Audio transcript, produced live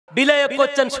বিলাই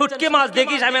করছেন শুটকি মাছ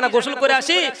দেখিস আমি না গোসল করে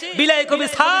আসি, বিলাই কবি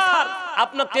স্যার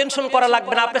আপনার টেনশন করা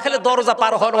লাগবে না, আপনি খালি দরজা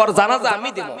পার হওয়ার জানাজা আমি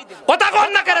দেব। কথা কর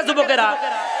না কেন যুবকেরা?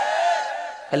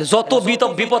 খালি যত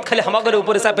বিপদ খালি আমাদের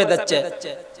উপরে চাপে যাচ্ছে।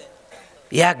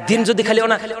 একদিন যদি খালি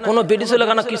না কোনো বেডি চলে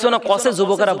কেন কিছু না কষে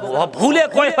যুবকেরা ভুলে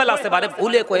কয়ে ফেলাছে, বারে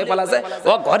ভুলে কয়ে ফেলাছে,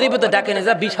 ও ঘরের ভিতরে ডাকে নিয়ে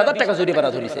যা 20,000 টাকা জরিমানা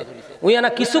ধরেছে। ওই না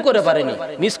কিছু করে পারেনি,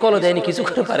 মিস কলও দেয়নি, কিছু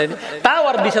করে পারেনি, তাও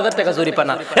আর 20,000 টাকা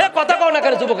জরিমানা। এ কথা কও না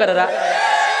কেন যুবকেরা?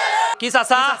 কি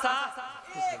চাচা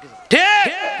ঠিক?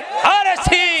 আরে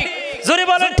ঠিক জোরে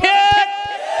বলেন ঠিক।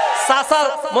 চাচা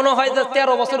মনে হয় যে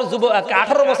 13 বছরের যুবক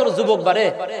 18 বছরের যুবক বারে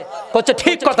করছে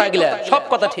ঠিক কথা, এগুলা সব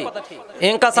কথা ঠিক।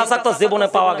 এঙ্কা চাচা তো জীবনে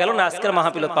পাওয়া গেল না, আজকের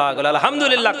মাহফিলত পাওয়া গেল,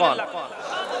 আলহামদুলিল্লাহ। কোন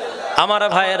আমার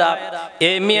ভাইয়েরা,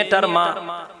 এই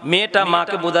মেয়েটা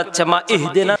মাকে বোঝাচ্ছে, মা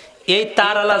ইহদিনা। এই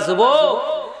তারালা যুবক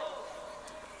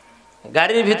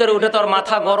গাড়ির ভিতরে উঠে তোর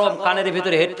মাথা গরম, কানের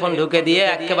ভিতরে হেডফোন ঢুকে দিয়ে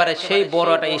একেবারে সেই বড়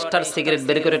একটা স্টার সিগারেট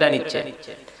বের করে নিচ্ছে।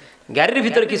 গাড়ির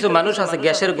ভিতরে কিছু মানুষ আছে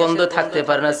গ্যাসের গন্ধ থাকতে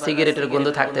পারে না, সিগারেটের গন্ধ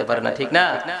থাকতে পারে না, ঠিক না?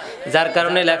 যার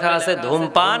কারণে লেখা আছে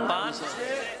ধূমপান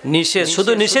নিষেধ।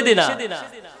 শুধু নিষেধই না,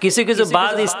 কিছু কিছু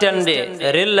বাস স্ট্যান্ডে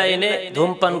রেল লাইনে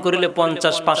ধূমপান করিলে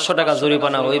 50-500 টাকা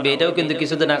জরিমানা হইবে। এটাও কিন্তু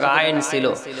কিছুদিন আগে আইন ছিল।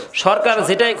 সরকার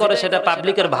যেটাই করে সেটা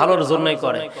পাবলিকের ভালোর জন্যই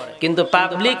করে, কিন্তু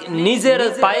পাবলিক নিজের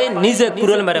পায়ে নিজে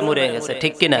কুড়াল মেরে মরে গেছে,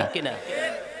 ঠিক কিনা?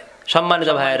 সম্মানিত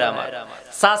ভাইয়েরা আমার,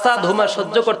 চাচা ধুমা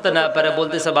সহ্য করতে না পারে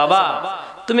বলতেছে, বাবা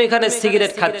তুমি এখানে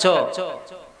সিগারেট খাচ্ছ,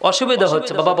 অসুবিধা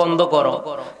হচ্ছে, বাবা বন্ধ করো।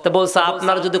 তো বলছে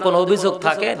আপনার যদি কোনো অভিযোগ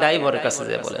থাকে ড্রাইভারের কাছে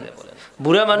যেয়ে বলেন।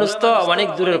 বুড়া মানুষ তো অনেক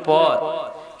দূরের পর,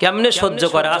 কেমনে সহ্য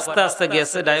করে? আস্তে আস্তে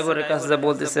গেছে ড্রাইভারের কাছে যে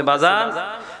বলতেছে, বাজান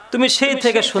তুমি সেই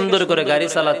থেকে সুন্দর করে গাড়ি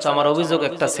চালাচ্ছ, আমার অভিযোগ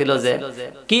একটা ছিল। যে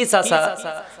কি চাচা?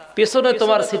 পেছনে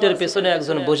তোমার সিটের পেছনে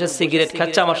একজন বসে সিগারেট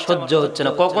খাচ্ছে, আমার সহ্য হচ্ছে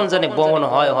না, কখন জানি বমন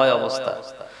হয় অবস্থা,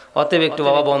 অতএব একটু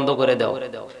বাবা বন্ধ করে দাও,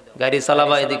 গাড়ি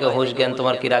চালাবা, এদিকে হুঁশ জ্ঞান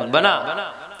তোমার কি রাখবে না?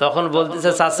 তখন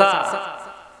বলতেছে, চাচা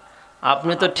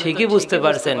আপনি তো ঠিকই বুঝতে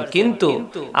পারছেন, কিন্তু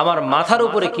আমার মাথার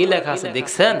উপরে কি লেখা আছে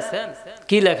দেখছেন?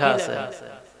 কি লেখা আছে?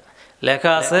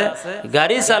 লেখা আছে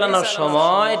গাড়ি চালানোর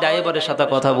সময় ড্রাইভারের সাথে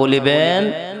কথা বলিবেন,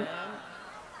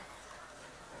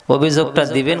 অভিযোগটা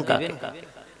দিবেন কাকে?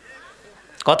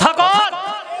 কথা কর।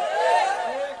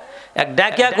 এক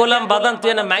ডাকিয়া গোলাম বাদান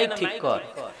তুই না মাইক ঠিক কর।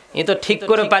 এ তো ঠিক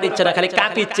করে পারিচ্ছে না, খালি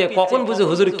কাঁপিচ্ছে। কখন বুঝে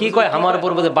হুজুর কি কয় আমার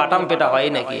উপর বুঝে বাটাম পেটা হয়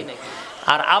নাকি?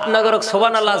 আর আপনাদের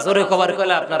সুবহানাল্লাহ জোরে কবার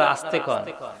কইলে আপনারা আস্তে কন,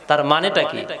 তার মানেটা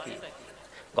কি?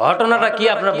 ঘটনাটা কি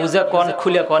আপনারা বুঝে কোন,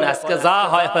 খুলে কোন। আজকে যা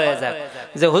হয় হয়ে যাক,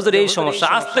 যে হুজুর এই সমস্যা,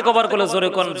 আস্তে কবার করলে জোরে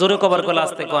কোন, জোরে কবার করলে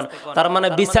আস্তে কোন, তার মানে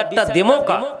বিচারটা দেমো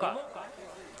কা।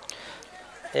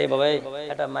 এই বাবা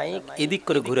একটা মাইক এদিক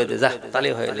করে ঘুরে দে, যা তাহলে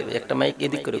হয়ে যাবে। একটা মাইক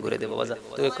এদিক করে ঘুরে দে বাবা, যা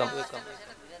তুই কম।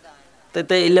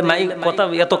 তাই ইলে মাইক কথা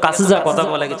এত কাছে যা কথা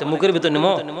বলা গেছে, মুখের ভিতর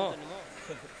নেমো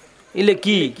ইলে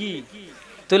কি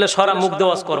তুইলে সরা মুখ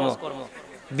দেওয়াজ কর্ম।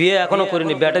 বিয়ে এখনো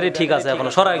করিনি, ব্যাটারি ঠিক আছে এখনো,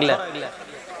 সরা গেলা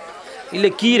ইলে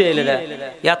কি রে? এলে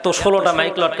এত 16টা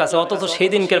মাইক লটকাছে, অথচ সেই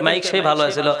দিনকের মাইক সেই ভালো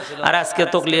হয়েছিল, আর আজকে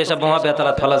তোকলি এসে বোমা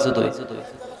বেতালা ফেলা শুধু।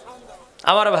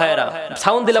 আমার ভাইয়েরা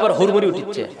সাউন্ড দিলে আবার হুড়মুড়ি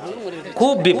উঠিচ্ছে,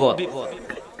 খুব বিপদ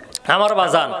আমার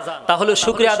বাজান। তাহলে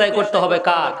শুকরিয়া আদায় করতে হবে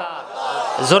কার?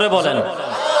 জোরে বলেন,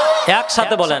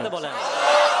 একসাথে বলেন,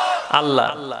 আল্লাহ।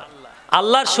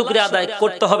 আল্লাহর শুকরিয়া আদায়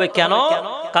করতে হবে কেন?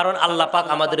 কারণ আল্লাহ পাক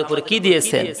আমাদের উপরে কি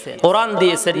দিয়েছেন? কোরআন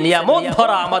দিয়েছেন, নিয়ামত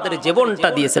ভরা আমাদের জীবনটা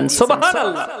দিয়েছেন।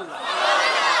 সুবহানাল্লাহ।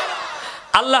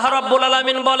 আল্লাহ রাব্বুল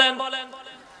আলামিন বলেন,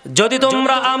 যদি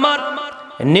তোমরা আমার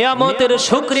নিয়ামতের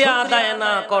শুকরিয়া আদায়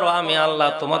না করো, আমি আল্লাহ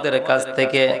তোমাদের কাছ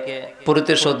থেকে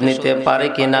প্রতিশোধ নিতে পারে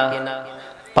কিনা?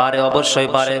 পারে, অবশ্যই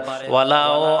পারে।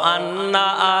 ওয়ালাউ আন্না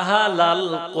আহলাল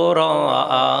কুরা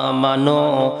আমানু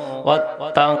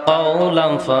ওয়াত্তাকাউ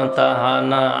লাম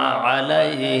ফাতাহনা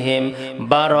আলাইহিম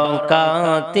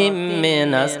বারাকাতিম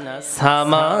মিনাস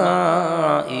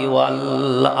সামাই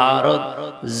ওয়াল আরদ।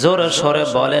 জোরে সরে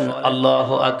বলেন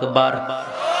আল্লাহু আকবার।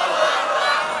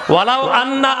 ওয়ালাউ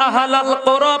আন্না আহলাল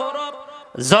কুরা,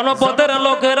 জনপদের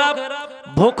লোকেরা,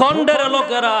 ভূখণ্ডের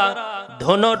লোকেরা,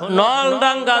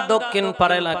 নলডাঙ্গা দক্ষিণ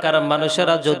পাড়া এলাকার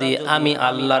মানুষেরা যদি আমি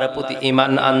আল্লাহর প্রতি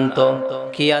ঈমান আনতো,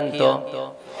 কি আনতো?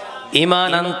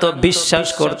 ঈমান আনতো, বিশ্বাস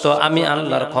করতো, আমি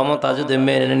আল্লাহর ক্ষমতা যদি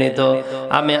মেনে নিত,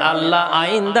 আমি আল্লাহ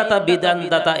আইনদাতা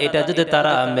বিধানদাতা এটা যদি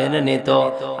তারা মেনে নিত,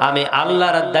 আমি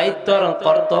আল্লাহর দায়িত্ব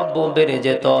কর্তব্য বেড়ে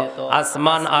যেত।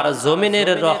 আসমান আর জমিনের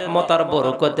রহমত আর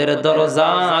বরকতের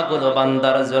দরজাগুলো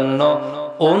বান্দার জন্য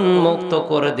উন্মুক্ত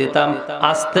করে দিতাম।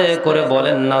 আস্তে করে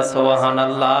বলেন না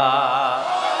সুবহানাল্লাহ।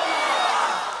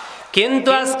 কিন্তু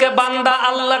আজকে বান্দা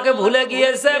আল্লাহকে ভুলে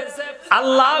গিয়েছে।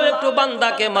 আল্লাহ একটু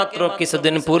বান্দাকে মাত্র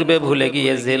কিছুদিন পূর্বে ভুলে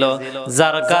গিয়েছিল,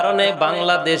 যার কারণে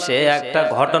বাংলাদেশে একটা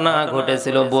ঘটনা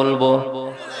ঘটেছিল, বলবো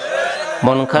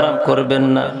মন খারাপ করবেন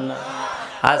না।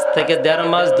 আজ থেকে 1.5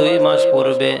 মাস 2 মাস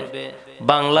পূর্বে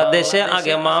বাংলাদেশে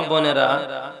আগে মা বোনেরা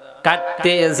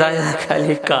কাটতে যায়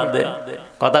খালি কাঁদে,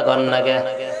 কথা কন না কে?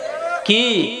 কি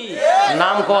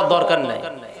নাম কওয়ার দরকার নাই,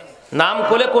 নাম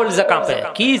করলে কলজা কাঁপে,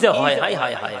 কি যে হয়, হাই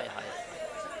হাই হাই,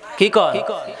 কি কয়?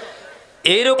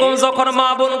 এইরকম যখন মা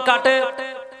বোন কাটে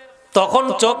তখন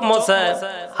চোখ মোছে।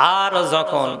 আর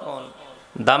যখন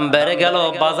দাম বেড়ে গেল,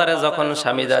 বাজারে যখন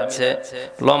স্বামী যাচ্ছে,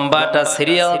 লম্বাটা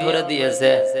সিরিয়াল ধরে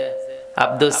দিয়েছে,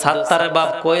 আব্দুল সাত্তারের বাপ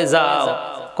কই যাও?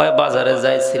 কয় বাজারে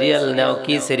যাই। সিরিয়াল নাও।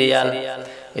 কি সিরিয়াল?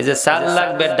 এই যে চাল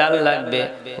লাগবে, ডাল লাগবে,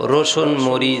 রসুন,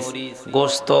 মরিচ,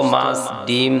 গোস্ত, মাছ,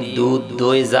 ডিম, দুধ,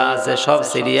 দই যা আছে সব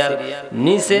সিরিয়াল।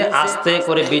 নিচে আস্তে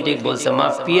করে বিটিক বলছে, মা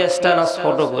পেঁয়াজটা না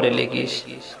ছোট করে লিখিস।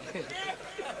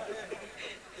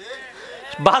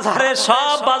 বাজারে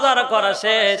সব বাজার করা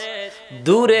শেষ,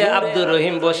 দূরে আব্দুর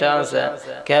রহিম বসে আছে।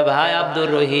 কে ভাই আব্দুর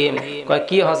রহিম? কয়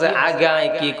কি হচ্ছে? আগে আয়।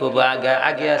 কি করবো? আগে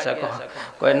আগে আসা।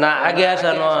 কয় না আগে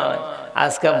আসা নয়,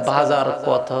 আজকে বাজার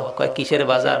কত? কয় কিসের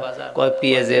বাজার? কয়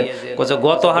পেঁয়াজের। কয়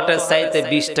গত হাটের চাইতে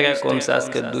 20 টাকা কমছে,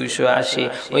 আজকে 280।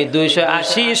 ওই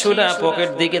 280 শুনে পকেট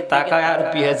দিকে তাকায় আর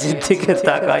পেঁয়াজের দিকে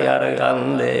তাকায় আর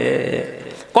কান্দে।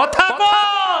 কথা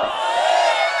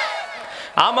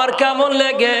আমার কেমন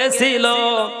লেগেছিল,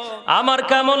 আমার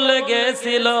কেমন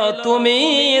লেগেছিল তুমি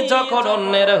যখন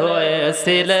অন্যের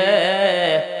হয়েছিলে,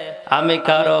 আমি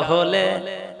কারো হলে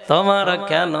তোমার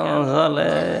কেন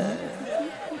হলে।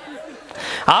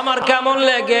 আমার কেমন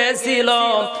লেগেছিল,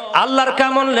 আল্লাহর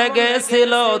কেমন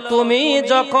লেগেছিল তুমি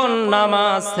যখন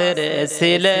নামাজ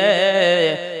ছেড়েছিলে।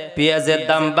 পেঁয়াজের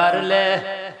দাম বাড়লে,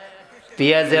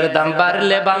 পেঁয়াজের দাম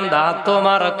বাড়লে বান্দা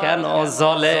তোমার কেন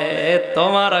জ্বলে,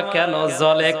 তোমার কেন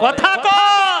জ্বলে। কথা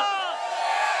কর,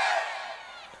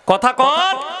 কথা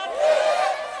কর।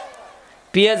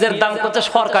 পেঁয়াজের দাম কত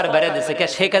সরকার বেড়ে দিছে, কে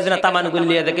শেখ হাসিনা তামান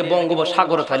গুলিয়ে দেখে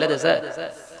বঙ্গোপসাগরে ফেলে দিছে।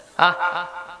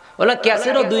 ওলা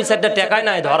ক্যাসেরও 2-4টা টাকায়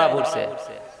নাই ধরা পড়ছে,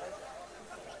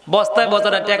 বস্তায়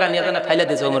বস্তায় টাকা নিয়ে না ফেলে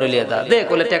দিছে। ওমরে লিয়ে দা দেখ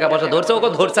ওলে টাকা পয়সা ধরছে, ওকে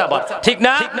ধরছে আবার, ঠিক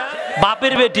না?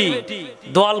 বাপের বেটি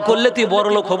দল করলে তুই বড়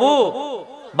লোক হবু।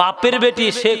 বাপের বেটি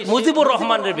শেখ মুজিবুর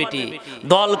রহমানের বেটি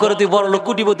দল করে তুই বড় লোক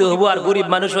কোটিপতি হবু, আর গরিব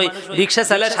মানুষ ওই রিক্সা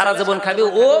চালায় সারা জীবন খাবি।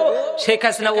 ও শেখ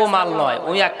হাসিনা ও মাল নয়,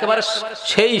 ওই একেবারে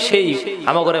সেই সেই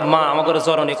আমাগরে মা, আমাগরে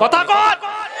জননী। কথা কর।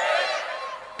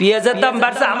 পেঁয়াজের দাম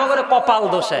বাড়ছে আমাদের কপাল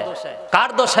দোষে। কার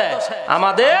দোষে?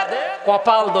 আমাদের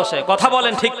কপাল দোষে। কথা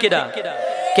বলেন ঠিক কিনা?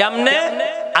 কেমনে?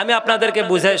 আমি আপনাদেরকে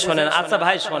বুঝাই শোনেন। আচ্ছা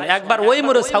ভাই শোন, একবার ওই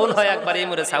মোড়ে সাউন্ড হয়, একবার এই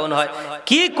মোড়ে সাউন্ড হয়,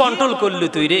 কি কন্ট্রোল করলি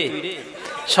তুই রে?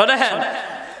 শোনেন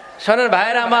শোনেন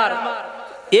ভাইরা আমার,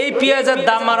 এই পেঁয়াজের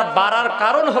দাম আর বাড়ার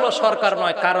কারণ হলো সরকার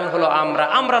নয়, কারণ হলো আমরা।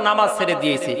 আমরা নামাজ ছেড়ে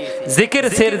দিয়েছি, জিকির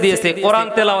ছেড়ে দিয়েছি, কোরআন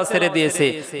তেলাওয়াত ছেড়ে দিয়েছি,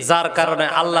 যার কারণে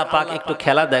আল্লাহ পাক একটু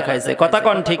খেলা দেখাইছে। কথা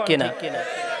কোন ঠিক কিনা?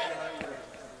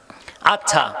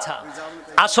 আচ্ছা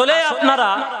আসলে আপনারা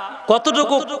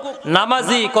কতটুকু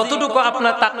নামাজি, কতটুকু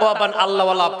আপনার তাকওয়াবান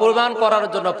আল্লাহওয়ালা প্রমাণ করার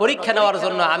জন্য, পরীক্ষা নেওয়ার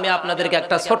জন্য আমি আপনাদেরকে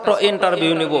একটা ছোট্ট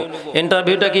ইন্টারভিউ নিব।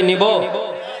 ইন্টারভিউটা কি নিব?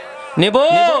 নিব।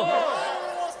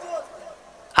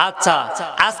 আচ্ছা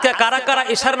আজকে কারা কারা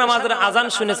ইশার নামাজের আজান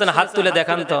শুনেছেন? হাত তুলে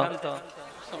দেখান তো।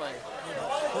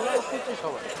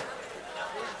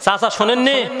 চাচা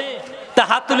শোনেননি? তা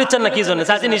হাত তুলিচ্ছেন না কি জন্য?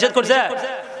 চাচি নিষেধ করছে?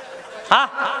 হ্যাঁ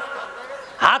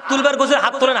হাত তুলবার করছে,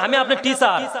 হাত তোলেন। আমি আপনার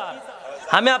টিচার,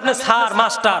 আমি আপনার স্যার,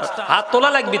 মাস্টার, হাত তোলা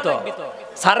লাগবি তো।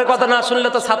 স্যারের কথা না শুনলে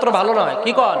তো ছাত্র ভালো নয়।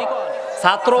 কি কর?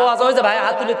 ছাত্র আজ ওই যে ভাই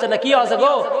হাত তুলিচ্ছেন না, কি আছে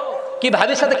গো? কি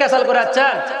ভাবির সাথে ক্যাসাল করে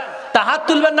যাচ্ছেন? তা হাত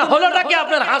তুলবেন না, হলোটা কি?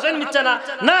 আপনার হাসেন নিচ্ছে না,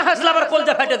 না হাসলে আবার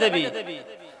কলজা ফেটে দেবি।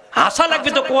 হাসা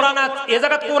লাগবে তো। কোরআন এ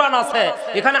জায়গায় কোরআন আছে,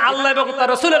 এখানে আল্লাহ এবং তার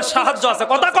রাসূলের সাহায্য আছে।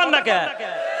 কথা কন না কে?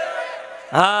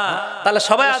 হ্যাঁ তাহলে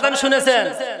সবাই আজান শুনেছেন,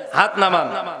 হাত নামান।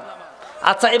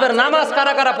 আচ্ছা এবার নামাজ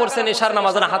কারা কারা পড়ছেন ইশার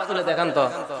নামাজ? হাত তুলে দেখান তো।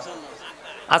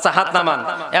 আচ্ছা হাত নামান।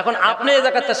 এখন আপনি এই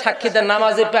জায়গাতে সাক্ষী দেন,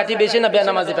 নামাজের পার্টি বেশি না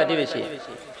বেনামাজি পার্টি বেশি?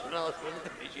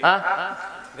 হ্যাঁ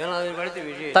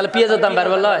তাহলে পেঁয়াজের দাম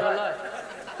বাড়বে লয়?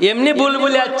 এমনি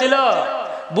বুলবুলি আসছিল,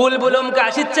 বুলবুল অমকে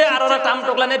আসিচ্ছে, আর ওরা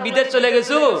টামটোকলানে বিদেশ চলে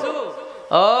গেছু।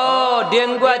 ও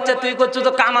ডেঙ্গু আছে, তুই করছো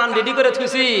তো কামান রেডি করে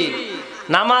থুইছি।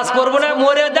 নামাজ পড়বো না,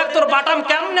 মরে দেখ তোর বাটাম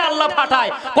কেমনে আল্লাহ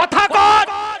ফাটায়। কথা কর।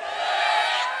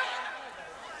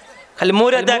 খালি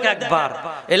মরে দেখ একবার।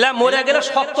 এলা মরে গেলে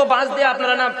শক্ত বাঁশ দিয়ে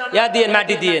আপনারা না ইয়া দিয়ে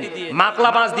মাটি দিয়ে, মাকলা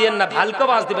বাঁশ দিয়ে না, ভালকো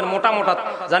বাঁশ দিবেন মোটা মোটা,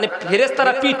 জানি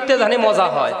ফেরেশতারা পিটতে জানি মজা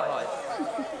হয়।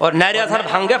 ওর নারিয়া ধার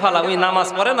ভাঙ্গে ফেলা। ওই নামাজ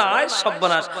পড়ে না,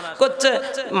 সর্বনাশ করছে।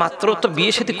 মাত্র তো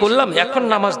বিয়ে সাথে করলাম, এখন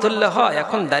নামাজ ধরলে হয়,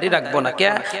 এখন দাঁড়িয়ে রাখবো না। কে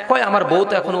কয়? আমার বউ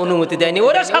তো এখন অনুমতি দেয়নি।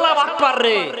 ওরে শালা বাটপার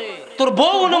রে, তোর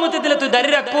বউ অনুমতি দিলে তুই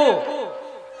দাঁড়িয়ে রাখবো?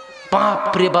 বাপ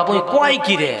রে বাপ, ওই কয়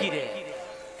কি রে?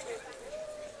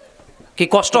 কি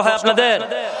কষ্ট হয় আপনাদের?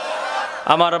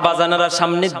 আমার বাজানেরা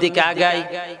সামনের দিকে আগায়,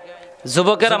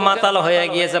 যুবকেরা মাতাল হয়ে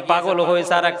গিয়েছে, পাগল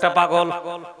হয়েছে। আর একটা পাগল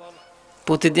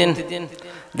প্রতিদিন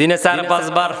দিনে 4-5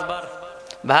 বার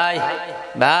ভাই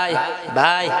ভাই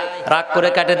ভাই রাগ করে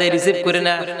কাটে দেয়, রিসিভ করে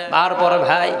না, আর পরে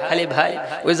ভাই খালি ভাই।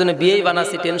 ওই জন্য বিয়েই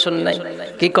বানাচ্ছি, টেনশন নাই।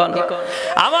 কি কন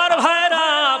আমার ভাইরা,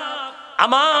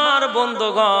 আমার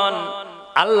বন্ধুগণ,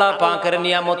 আল্লাহ পাকের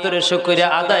নিয়ামতের শুকরিয়া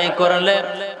আদায় করলে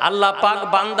আল্লাহ পাক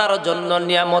বান্দার জন্য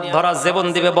নিয়ামত ভরা জীবন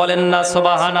দিবে। বলেন না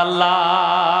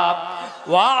সুবহানাল্লাহ।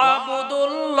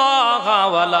 ওয়া'বুদুল্লাহ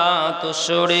ওয়া লা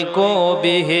তুশরিকু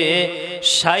বিহি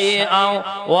শাইআন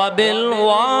ওয়া বিল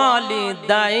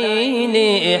ওয়ালিদাইনি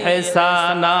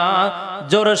ইহসানা।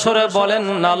 জোরে সোরে বলেন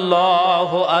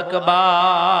আল্লাহু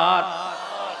আকবার।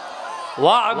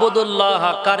 ওয়া'বুদুল্লাহ,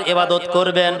 কার ইবাদত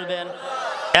করবেন?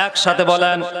 একসাথে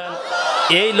বলেন।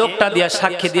 এই লোকটা দিয়ে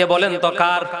সাক্ষী দিয়ে বলেন তো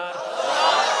কার?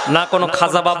 না কোনো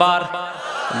খাজা বাবার,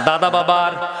 দাদা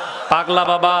বাবার, পাগলা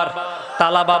বাবার,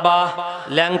 তালা বাবা,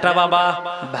 ল্যাংটা বাবা,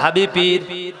 ভাবি পীর।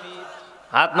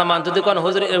 হাত নামান যদি কোন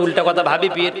হুজুর, উল্টা কথা ভাবি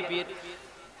পীর।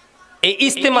 এই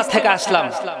ইস্তেমা থেকে আসলাম,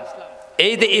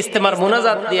 এই যে ইস্তেমার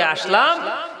মুনাজাত দিয়ে আসলাম,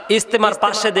 ইস্তেমার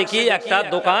পাশে দেখি একটা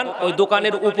দোকান, ওই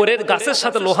দোকানের উপরের গাছের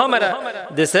সাথে লোহা মেরা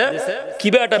দেশে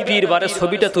কিবা একটা পীর বারে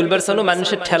ছবিটা তুলবার জন্য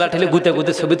মানুষের ঠেলা ঠেলে গুতে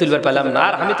গুতে ছবি তুলবার পেলাম না।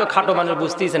 আর আমি তো খাটো মানুষ,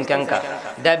 বুঝতেইছেন ক্যাঙ্কা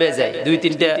ডেবে যায়,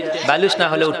 2-3টে বালুস না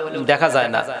হলে দেখা যায়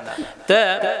না। তো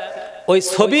ওই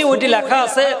ছবি ওইটি লেখা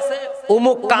আছে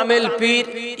উমুক কামেল পীর,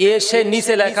 এসে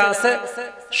নিচে লেখা আছে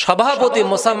সভাপতি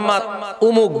মোসাম্মদ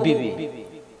উমুক বিবি।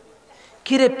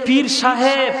 কিরে পীর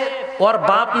সাহেব, ওর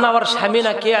বাপ না ওর স্বামী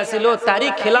না কে আছিল, তারই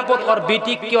খেলাপত ওর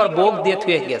বেটি কি ওর বোক দিয়ে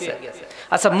থুয়ে গেছে।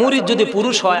 আচ্ছা, মুরিদ যদি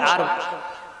পুরুষ হয় আর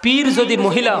পীর যদি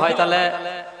মহিলা হয়, তাহলে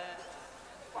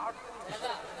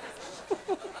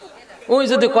ওই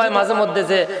যদি কয় মাঝে মধ্যে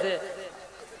যে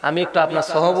আমি একটু আপনার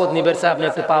সহবত নিবের চাই, আপনি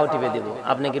একটু পাও টিপে দেবো,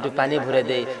 আপনাকে একটু পানি ভরে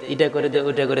দেই, এটা করে দে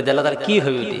ওইটা করে দিলে তার কি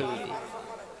হবে? ওইটি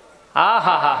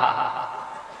আহা হা হা হা,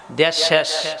 দেশ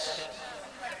শেষ।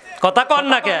 কথা কন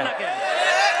না কে?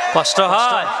 কষ্ট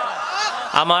হয়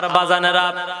আমার বাজানেরা।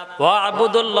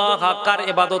 ওয়া'বুদুল্লাহ, কার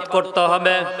ইবাদত করতে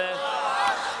হবে?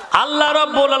 আল্লাহ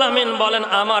রাব্বুল আলামিন বলেন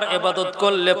আমার ইবাদত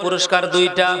করলে পুরস্কার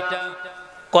 2টা।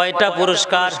 কয়টা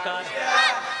পুরস্কার?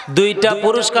 2টা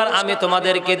পুরস্কার আমি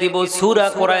তোমাদেরকে দিব। সূরা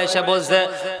কুরাইশে বলছে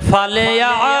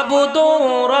ফালিয়াবুদু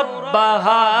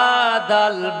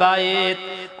রাব্বাহাদাল বাইত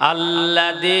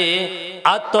আল্লাযী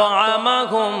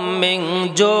আত'আমাহুম মিন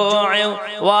জু'in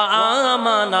ওয়া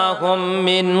আমানাহুম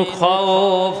মিন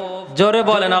খাউফ। জোরে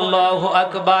বলেন আল্লাহু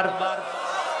আকবার।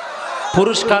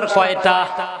 পুরস্কার কয়টা?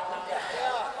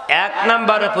 1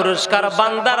 নাম্বার পুরস্কার,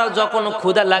 বান্দারা যখন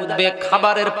ক্ষুধা লাগবে,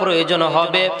 খাবারের প্রয়োজন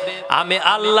হবে, আমি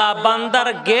আল্লাহ বান্দার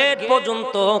গেট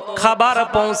পর্যন্ত খাবার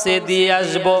পৌঁছে দিয়ে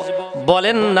আসব।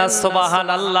 বলেন না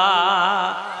সুবহানাল্লাহ।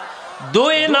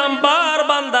 2 নাম্বার,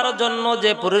 বান্দার জন্য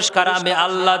যে পুরস্কার আমি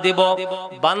আল্লাহ দিব,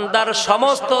 বান্দার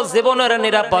সমস্ত জীবনের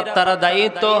নিরাপত্তার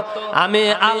দায়িত্ব আমি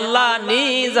আল্লাহ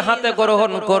নিজ হাতে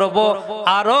গ্রহণ করব।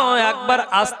 আরো একবার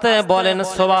আস্তে বলেন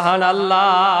সুবহানাল্লাহ।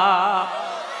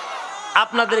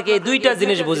 আপনাদেরকে এই 2টা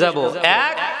জিনিস বুঝাবো।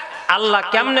 1, আল্লাহ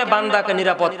কেমনে বান্দাকে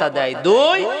নিরাপত্তা দেয়।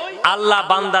 2, আল্লাহ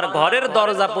বান্দার ঘরের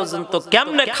দরজা পর্যন্ত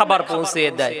কেমনে খাবার পৌঁছে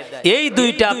দেয়। এই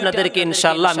 2টা আপনাদেরকে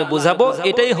ইনশাআল্লাহ আমি বুঝাবো।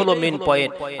 এটাই হলো মেইন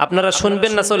পয়েন্ট। আপনারা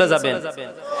শুনবেন না চলে যাবেন?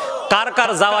 কার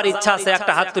কার যাওয়ার ইচ্ছা আছে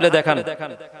একটা হাত তুলে দেখান।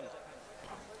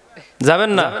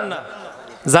 যাবেন না?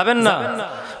 যাবেন না?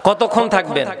 কতক্ষণ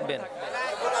থাকবেন?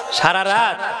 সারা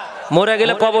রাত? মরে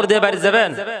গেলে কবর দিয়ে বাড়ি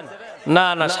যাবেন? না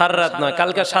না, সারা রাত নয়।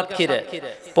 কালকে সাতক্ষীরা,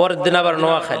 পরের দিন আবার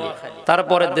নোয়াখালী,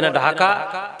 তারপরের দিনে ঢাকা,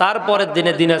 তারপরের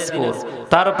দিনে দিনাজপুর,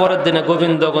 তারপরের দিনে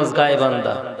গোবিন্দগঞ্জ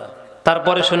গাইবান্ধা,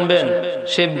 তারপরে শুনবেন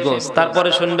শিবগঞ্জ, তারপরে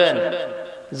শুনবেন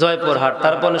জয়পুরহাট,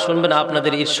 তারপরে শুনবেন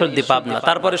আপনাদের ঈশ্বরদী পাবনা,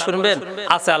 তারপরে শুনবেন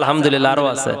আছে আলহামদুলিল্লাহ আরো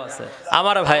আছে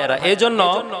আমার ভাইয়েরা। এই জন্য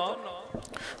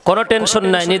কোনো টেনশন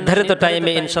নাই, নির্ধারিত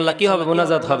টাইমে ইনশাল্লাহ কি হবে?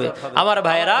 মুনাজাত হবে। আমার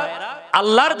ভাইয়েরা,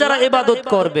 আল্লাহর যারা ইবাদত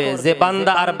করবে, যে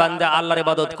বান্দা আর বান্দা আল্লাহর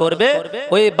ইবাদত করবে,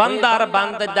 ওই বান্দা আর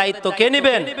বান্দার দায়িত্ব কে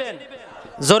নেবেন?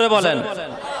 জোরে বলেন।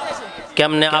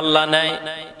 কেমনে আল্লাহ নেয়?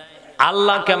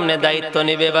 আল্লাহ কেমনে দায়িত্ব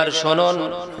নেবে এবার শুনুন।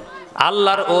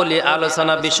 আল্লাহর ওলি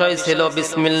আলোচনা বিষয় ছিল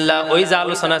বিসমিল্লাহ। ওই যে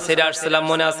আলোচনা ছেড়ে আসছিলাম,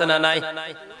 মনে আছে না নাই?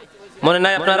 মনে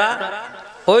নাই আপনারা?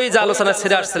 ওই যে আলোচনা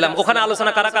ছেড়ে আসছিলাম, ওখানে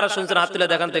আলোচনা কারা কারা শুনছেন হাত তুলে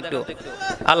দেখান তো একটু।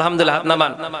 আলহামদুলিল্লাহ, হাত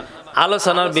নামান।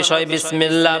 আলোচনার বিষয়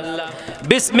বিসমিল্লাহ।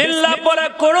 বিসমিল্লাহ পরে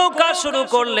কোনো কাজ শুরু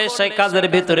করলে সেই কাজের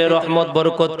ভিতরে রহমত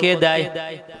বরকত কে দেয়?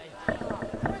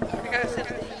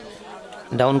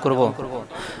 ডাউন করব।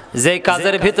 যে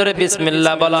কাজের ভিতরে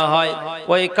বিসমিল্লাহ বলা হয়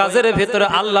ওই কাজের ভিতরে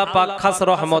আল্লাহ পাক খাস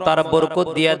রহমত আর বরকত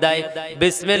দিয়ে দেয়।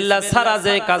 বিসমিল্লাহ ছাড়া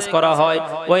যে কাজ করা হয়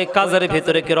ওই কাজের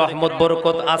ভিতরে কি রহমত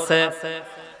বরকত আছে?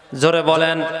 জোরে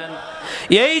বলেন।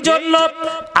 এই জন্য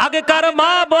আগেকার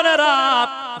মা বোনেরা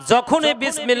যখন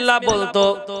বিসমিল্লাহ বলতো,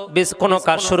 কোনো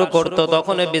কাজ শুরু করতো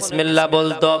তখন বিসমিল্লাহ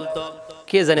বলতো।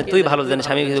 কে জানে, তুই ভালো জানিস,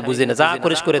 আমি কিছু বুঝি না, যা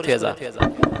করিস করে থুয়ে যা,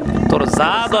 তোর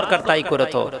যা দরকার তাই করে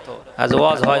তো, আজ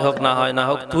ওয়াজ হয় হোক না হয় না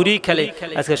হোক, তুই খেলে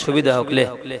আজকে সুবিধা হোক লে।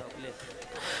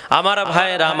 আমার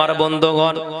ভাইয়েরা, আমার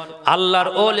বন্ধুগণ, আল্লাহর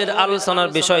ওলির আলোচনার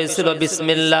বিষয় ছিল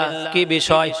বিসমিল্লাহ। কি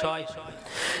বিষয়?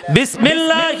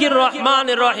 বিসমিল্লাহির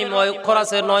রহমানির রহিম। ওই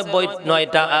খরাসে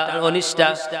 9টা 19টা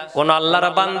কোন আল্লাহর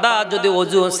বান্দা যদি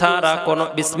ওযু ছাড়া কোন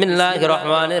বিসমিল্লাহির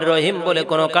রহমানির রহিম বলে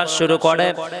কোন কাজ শুরু করে,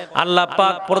 আল্লাহ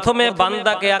পাক প্রথমে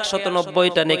বান্দাকে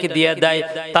 190টা নেকি দিয়ে দেয়,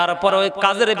 তারপর ওই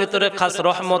কাজের ভিতরে খাস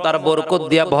রহমত আর বরকত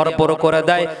দিয়ে ভরপুর করে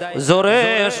দেয়। জোরে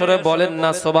সরে বলেন না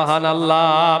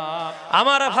সুবহানাল্লাহ।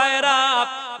 আমার ভাইয়েরা,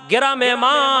 গ্রামে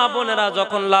মা বোনেরা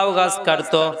যখন লাউ গাছ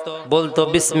কাটতো বলতো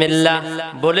বিসমিল্লাহ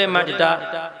বলে মাটিটা,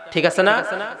 ঠিক আছে না?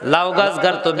 লাউ গাছ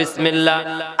গাড়তো বিসমিল্লাহ,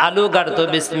 আলু গাড়তো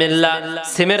বিসমিল্লাহ,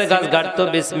 সিমের গাছ গাড়তো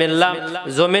বিসমিল্লাহ,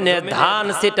 জমিনে ধান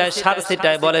ছিটায় সার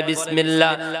ছিটায় বলে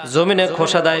বিসমিল্লাহ, জমিনে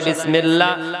খোসা দেয়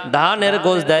বিসমিল্লাহ, ধানের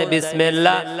গোছ দেয়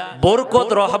বিসমিল্লাহ। বরকত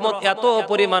রহমত এত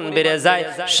পরিমাণ বেড়ে যায়,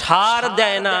 সার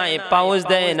দেয় নাই, পাউস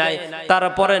দেয় নাই,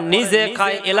 তারপরে নিজে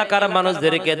খায়, এলাকার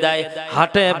মানুষদেরকে দেয়,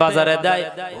 হাটে বাজারে দেয়,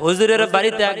 হুজুরের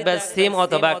বাড়িতে এক ব্যাগ সিম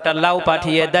অথবা একটা লাউ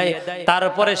পাঠিয়ে দেয়।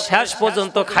 তারপরে শেষ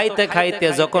পর্যন্ত খাইতে খাইতে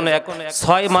যখন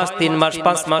 6 মাস 3 মাস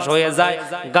 5 মাস হয়ে যায়,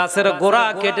 গাছের গোড়া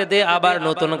কেটে দিয়ে আবার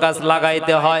নতুন গাছ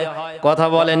লাগাইতে হয়। কথা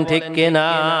বলেন ঠিক কিনা?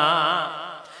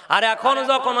 আর এখন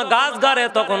যখন গাছ গাড়ে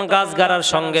তখন গাছ গাড়ার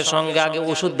সঙ্গে সঙ্গে আগে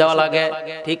ওষুধ দেওয়া লাগে,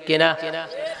 ঠিক কিনা?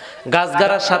 গাছ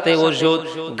গাড়ার সাথে ওষুধ,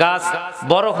 গাছ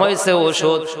বড় হয়েছে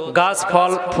ওষুধ, গাছ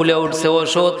ফল ফুলে উঠছে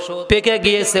ওষুধ, পেকে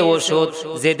গিয়েছে ওষুধ,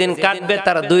 যেদিন কাটবে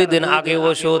তার 2 দিন আগে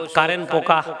ওষুধ। কারেন্ট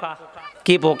পোকা,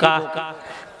 কি পোকা?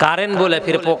 কারেন্ট বলে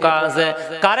ফির পোকা আছে।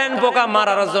 কারেন্ট পোকা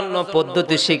মারার জন্য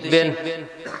পদ্ধতি শিখবেন।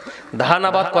 ধান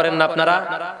আবাদ করেন না আপনারা?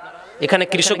 এখানে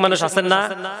কৃষক মানুষ আছেন না?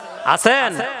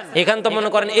 আছেন। এখান তো মনে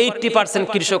করেন 80%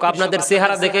 কৃষক। আপনাদের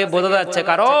চেহারা দেখে বোঝা যাচ্ছে,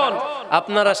 কারণ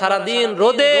আপনারা সারা দিন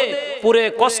রোদে পুরে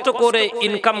কষ্ট করে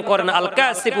ইনকাম করেন। আল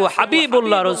কাসিবু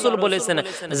হাবিবুল্লাহ, রাসূল বলেছেন,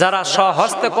 যারা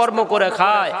স্বহস্তে কর্ম করে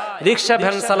খায়, রিকশা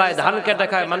ভ্যান চালায়, ধান কেটে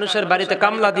খায়, মানুষের বাড়িতে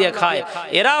কামলা দিয়ে খায়,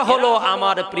 এরা হলো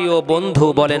আমার প্রিয় বন্ধু।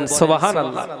 বলেন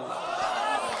সুবহানাল্লাহ।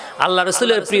 আল্লাহ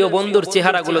রাসূলের প্রিয় বন্ধুর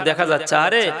চেহারাগুলো দেখা যাচ্ছে।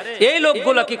 আরে এই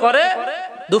লোকগুলো কি করে?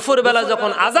 দুপুর বেলা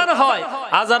যখন আজান হয়,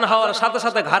 আজান হওয়ার সাথে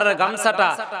সাথে ঘরের গামছাটা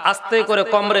আস্তে করে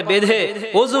কোমরে বেঁধে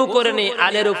ওযু করে নি,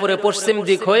 আলের উপরে পশ্চিম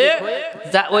দিক হয়ে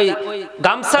ওই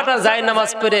গামছাটা যায় নামাজ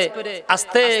পড়ে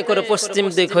আস্তে করে পশ্চিম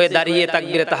দিক হয়ে দাঁড়িয়ে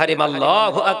তাকবীরে তাহরিম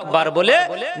আল্লাহু আকবার বলে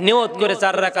নিয়ত করে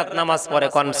 4 রাকাত নামাজ পড়ে।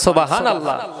 কোন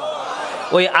সুবহানাল্লাহ।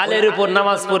 ওই আলের উপর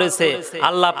নামাজ পড়েছে,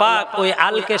 আল্লাহ পাক ওই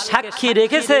আলকে সাক্ষী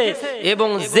রেখেছে, এবং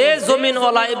যে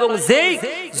জমিনওয়ালা এবং যেই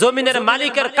জমিনের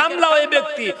মালিকের কামলা ওই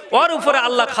ব্যক্তি, ওর উপরে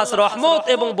আল্লাহ খাস রহমত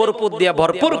এবং বরকত দিয়ে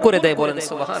ভরপুর করে দেয়। বলেন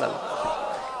সুবহানাল্লাহ।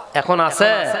 এখন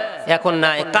আছে? এখন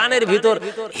নাই। কানের ভিতর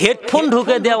হেডফোন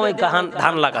ঢুকে দেয়া ওই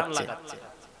ধান লাগাচ্ছে,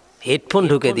 হেডফোন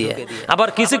ঢুকে দিয়ে। আবার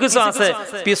কিছু কিছু আছে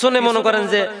পিছনে মনে করেন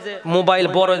যে মোবাইল,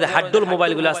 বড় যে হাড্ডল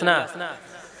মোবাইল গুলো আছে না,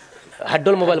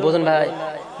 হাড্ডল মোবাইল বোঝেন ভাই?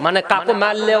 মানে কাকু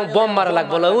মারলে বম মারা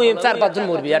লাগবো, ওই 4-5 জন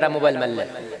মরবি একটা মোবাইল মারলে।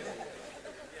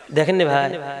 দেখেননি ভাই,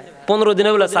 15 দিনে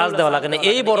বলে চার্জ দেওয়া লাগে না।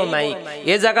 এই বড় মাইক,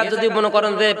 এই জায়গা যদি মনে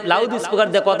করেন যে লাউড স্পিকার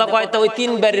দিয়ে কথা কয়, তো ওই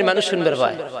 3 বাড়ির মানুষ শুনবে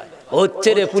ভাই। হচ্ছে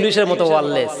রে পুলিশের মতো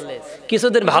ওয়্যারলেস।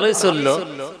 কিছুদিন ভালোই চললো,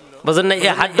 বুঝেন না?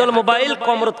 এই হাড্ডল মোবাইল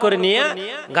কমরত করে নিয়ে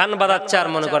গান বাজাচ্ছে, আর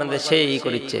মনে করেন যে সেই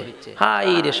করিচ্ছে। হাই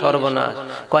রে সর্বনাশ।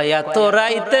 কয় এত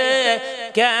রাইতে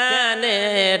কেনে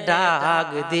ডাক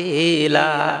দিলা?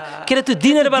 কিরে তুই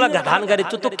দিনের বেলা ধান গাড়ি,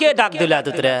 তো কে ডাক দিলা?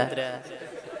 তোরা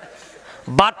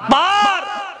বাটপার।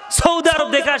 সৌদি আরব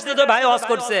দেখে আসতে তো ভাই হজ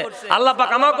করছে, আল্লাহ পাক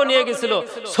আমাকে নিয়ে গেছিল।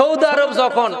 সৌদি আরব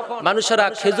যখন মানুষেরা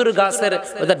খেজুর গাছের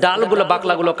ডালগুলো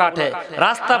বাকলাগুলো কাটে,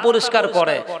 রাস্তা পরিষ্কার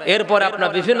করে, এরপরে আপনার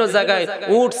বিভিন্ন জায়গায়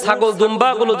উট ছাগল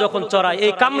দুম্বাগুলো যখন চড়ায়,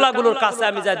 এই কামলাগুলোর কাছে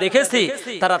আমি যা দেখেছি,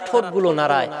 তারা ঠোঁটগুলো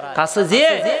নাড়ায়, কাছে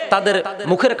যেয়ে তাদের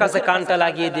মুখের কাছে কানটা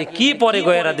লাগিয়ে দিয়ে কি পরে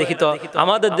গো এরা? দেখি তো,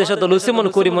 আমাদের দেশে তো লুসিমন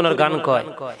করিমনের গান কয়,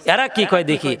 এরা কি কয়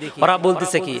দেখি? ওরা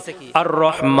বলতেছে কি, আর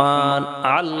রহমান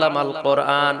আল্লামাল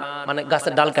কোরআন, মানে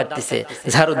গাছের ডাল কাটতেছে,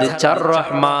 ঝাড়ু দিচ্ছে, আর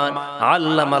রহমান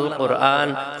আল্লামাল কোরআন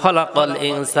খলাকাল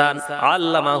ইনসান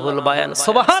আল্লামাহুল বায়ান।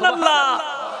 সুবহানাল্লাহ।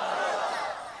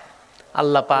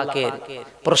 আল্লাহ পাকের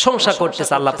প্রশংসা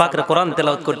করতেছে, আল্লাহ পাকের কোরআন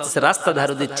তেলাওয়াত করতেছে, রাস্তা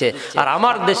ঝাড়ু দিচ্ছে। আর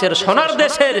আমার দেশের, সোনার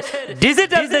দেশের,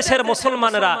 ডিজিটাল দেশের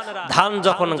মুসলমানেরা ধান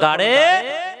যখন গাড়ে,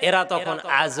 এরা তখন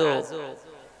আজও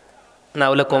না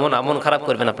বলে কমন মন খারাপ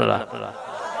করবেন আপনারা।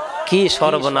 কি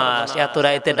সর্বনাশ, এত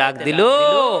রাইতে ডাক দিল,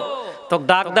 তো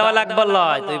ডাক দেওয়া লাগবে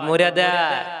লয়, তুই মরে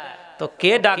দেয় তো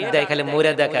কে ডাক দেয়, খালি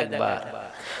মরে দেখ একবার।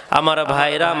 আমার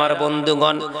ভাইরা, আমার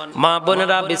বন্ধুগণ, মা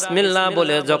বোনেরা, বিসমিল্লাহ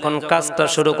বলে যখন কাজটা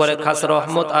শুরু করে খাস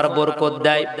রহমত আর বরকত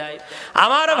দেয়।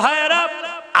 আমার ভাইরা,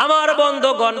 আমার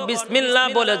বন্ধুগণ, বিসমিল্লাহ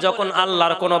বলে যখন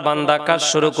আল্লাহর কোন বান্দা কাজ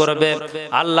শুরু করবে,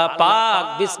 আল্লাহ পাক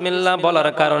বিসমিল্লাহ বলার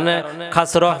কারণে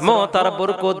খাস রহমত আর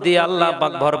বরকত দিয়ে আল্লাহ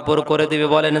পাক ভরপুর করে দিবে।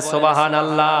 বলেন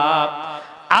সুবহানাল্লাহ।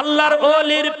 আল্লাহর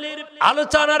ওলির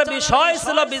আলোচনার বিষয়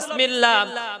ছিল বিসমিল্লাহ,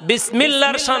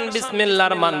 বিসমিল্লাহর শান,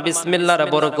 বিসমিল্লাহর মান, বিসমিল্লাহর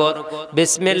বরকত,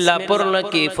 বিসমিল্লাহ পড়লে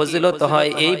কি ফজিলত হয়,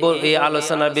 এই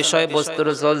আলোচনার বিষয় বস্তু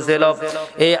চলছিল।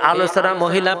 এই আলোচনা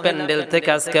মহিলা প্যান্ডেল থেকে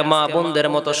আজকে মা বোনদের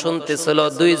মতো শুনতেছিল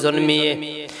দুইজন মেয়ে,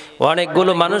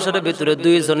 অনেকগুলো মানুষের ভিতরে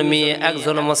দুইজন মেয়ে,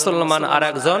 একজন মুসলমান আর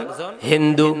একজন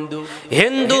হিন্দু।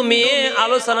 হিন্দু মেয়ে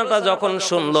আলোচনাটা যখন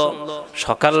শুনলো,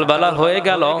 সকালবেলা হয়ে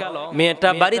গেল, মেয়েটা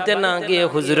বাড়িতে না গিয়ে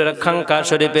হুজুরের খানকা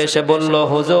শরীফে এসে বলল,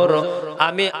 হুজুর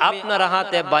আমি আপনার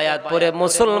হাতে বায়াত পরে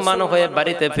মুসলমান হয়ে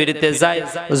বাড়িতে ফিরতে যাই।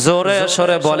 জোরে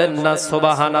সরে বলেন না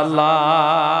সুবহানাল্লাহ।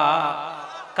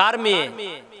 কার মেয়ে?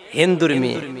 হিন্দুর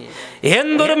মেয়ে।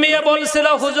 হিন্দুর মেয়ে বলছিল,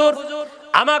 হুজুর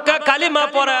আমাকে কালিমা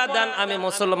পড়ায় দেন, আমি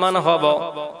মুসলমান হব।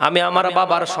 আমি আমার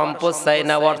বাবার সম্পদ চাই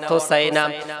না, অর্থ চাই না,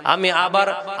 আমি আবার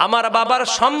আমার বাবার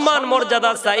সম্মান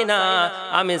মর্যাদা চাই না।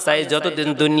 আমি চাই যতদিন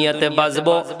দুনিয়াতে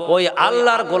বাঁচবো ওই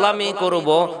আল্লাহর গোলামি করব,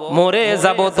 মরে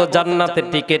যাব তো জান্নাতের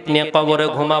টিকিট নিয়ে কবরে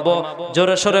ঘুমাবো।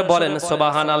 জোরে সরে বলেন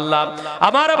সুবহানাল্লাহ।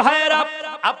 আমার ভাইয়েরা,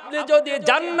 আপনি যদি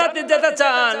জান্নাতে যেতে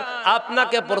চান,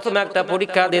 আপনাকে প্রথমে একটা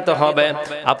পরীক্ষা দিতে হবে।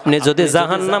 আপনি যদি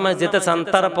জাহান্নামে যেতে চান,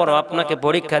 তারপর আপনাকে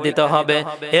পরীক্ষা দিতে হবে।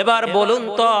 এবার বলুন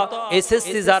তো,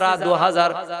 এসএসসি যারা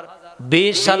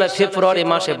 2020 সালে ফেব্রুয়ারি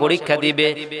মাসে পরীক্ষা দিবে,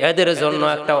 এদের জন্য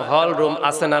একটা হল রুম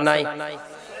আছে না নাই?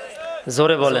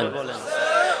 জোরে বলেন।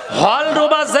 হল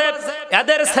রুম আছে,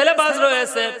 এদের সিলেবাস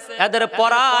রয়েছে, এদের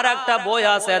পড়ার একটা বই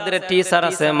আছে, এদের টিচার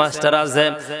আছে, মাস্টার আছে।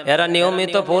 এরা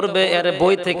নিয়মিত পড়বে, এর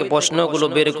বই থেকে প্রশ্নগুলো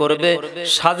বের করবে,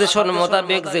 সাজেশন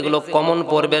মোতাবেক যেগুলো কমন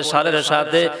পড়বে সালের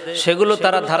সাথে, সেগুলো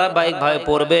তারা ধারাবাহিকভাবে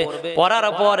পড়বে। পড়ার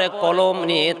পরে কলম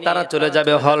নিয়ে তারা চলে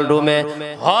যাবে হল রুমে।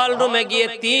 হল রুমে গিয়ে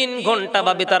 3 ঘন্টা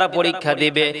ভাবে তারা পরীক্ষা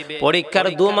দিবে। পরীক্ষার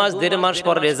 2 মাস 1.5 মাস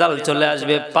পর রেজাল্ট চলে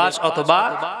আসবে, পাস অথবা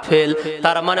ফেল।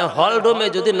 তার মানে হল রুমে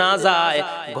যদি না যায়,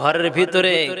 ঘরের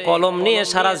ভিতরে কলম নিয়ে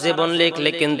সারা জীবন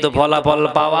লিখলে কিন্তু ফলাফল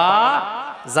পাওয়া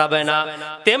যাবে না।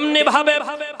 তেমনি ভাবে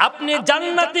আপনি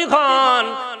জান্নাতি হন,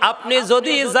 আপনি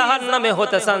যদি জাহান্নামে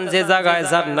হতে চান, যে জায়গায়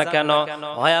যান না কেন,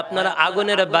 হয় আপনার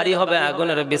আগুনের বাড়ি হবে,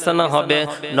 আগুনের বিছানা হবে,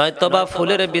 নয়তোবা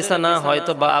ফুলের বিছানা,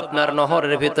 হয়তোবা আপনার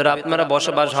নহরের ভিতরে আপনার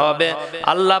বসবাস হবে।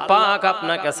 আল্লাহ পাক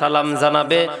আপনাকে সালাম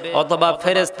জানাবে, অথবা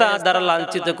ফেরেশতা দ্বারা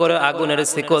লাঞ্ছিত করে আগুনের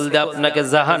শিকল দিয়ে আপনাকে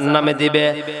জাহান্নামে দিবে।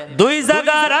 2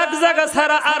 জায়গার এক জায়গা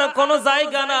ছাড়া আর কোনো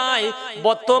জায়গা নাই।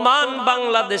 বর্তমান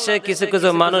বাংলাদেশে কিছু কিছু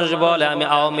মানুষ বলে আমি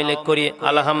আওয়ামী লীগ করি,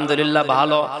 আলহামদুলিল্লাহ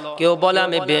ভালো। কেউ বলে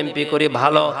আমি বিএনপি করি,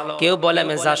 ভালো। কেউ বলে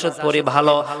আমি জাসদ করি,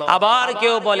 ভালো। আবার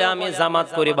কেউ বলে আমি জামাত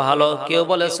করি, ভালো। কেউ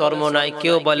বলে চরমোনাই,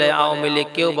 কেউ বলে আওয়ামী লীগ,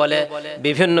 কেউ বলে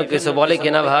বিভিন্ন কিছু বলে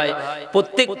কিনা ভাই।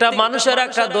 প্রত্যেকটা মানুষের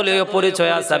একটা দলীয়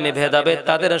পরিচয় আছে, আমি ভেদাভেদ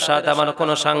তাদের সাথে আমার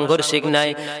কোনো সাংঘর্ষিক নাই।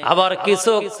 আবার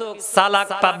কিছু চালাক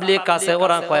পাবলিক আছে,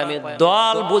 ওরা কয় আমি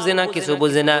দল বুঝি না, কিছু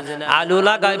বুঝি না, আলু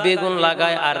লাগায়, বেগুন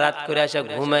লাগায়, আর রাত করে এসে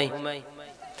ঘুমাই,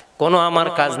 কোনো আমার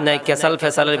কাজ নাই, কেসাল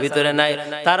ফেসালের ভিতরে নাই।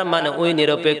 তার মানে ওই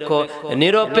নিরপেক্ষ।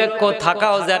 নিরপেক্ষ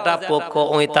থাকাও যেটা পক্ষ,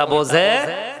 ওই তা বোঝে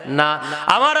না।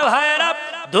 আমার ভাইয়েরা,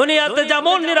 দুনিয়াতে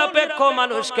যেমন নিরপেক্ষ,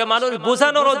 মানুষকে মানুষ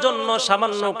বোঝানোর জন্য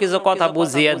সামান্য কিছু কথা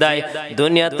বুঝিয়ে দেয়,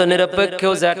 দুনিয়াতে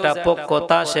নিরপেক্ষও যে একটা পক্ষ,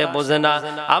 তা সে বোঝে না।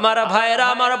 আমার ভাইয়েরা,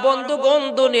 আমার বন্ধুগণ,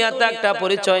 দুনিয়াতে একটা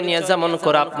পরিচয় নিয়ে যেমন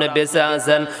করে আপনি বেঁচে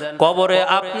আছেন, কবরে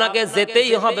আপনাকে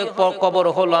যেতেই হবে। কবর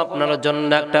হলো আপনার জন্য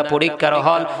একটা পরীক্ষার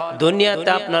হল। দুনিয়াতে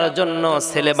আপনার জন্য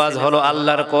সিলেবাস হলো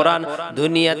আল্লাহর কোরআন,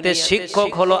 দুনিয়াতে শিক্ষক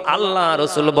হলো আল্লাহ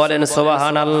রাসূল। বলেন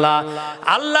সুবহানাল্লাহ।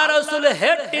 আল্লাহ রাসূল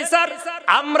হেড টিচার,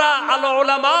 আমরা আল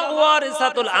উলামা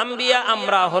ওয়ারিসাতুল আম্বিয়া,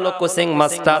 আমরা হলো কোচিং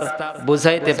মাস্টার।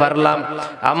 বুঝাইতে পারলাম?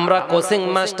 আমরা কোচিং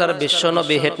মাস্টার,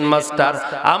 বিশ্বনবী হেড মাস্টার।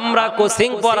 আমরা কোচিং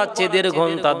পড়াচ্ছি 1.5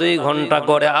 ঘন্টা 2 ঘন্টা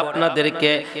করে,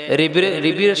 আপনাদেরকে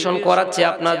রিভিশন করাচ্ছি,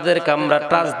 আপনাদেরকে আমরা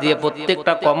টাচ দিয়ে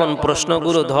প্রত্যেকটা কমন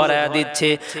প্রশ্নগুলো ধরায়া দিচ্ছি।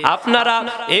 আপনারা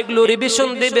এগুলো রিভিশন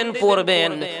দিবেন,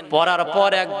 পড়বেন। পড়ার পর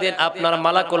একদিন আপনার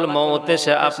মালাকুল মউত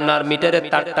এসে আপনার মিটারের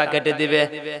তারটা কেটে দিবে।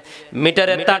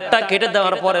 মিটারের তারটা কেটে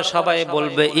দেওয়ার পরে সবাই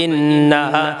বলবে ইন্না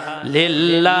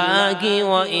লিল্লাহি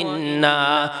ওয়া ইন্না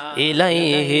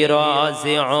ইলাইহি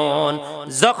রাজিউন।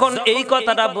 যখন এই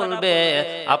কথাটা বলবে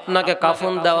আপনাকে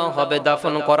কাফন দেওয়া হবে,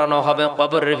 দাফন করানো হবে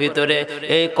কবরের ভিতরে।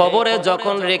 এই কবরে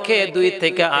যখন রেখে 2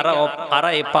 থেকে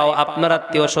আড়াই পাও আপনার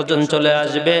আত্মীয় স্বজন চলে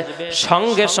আসবে,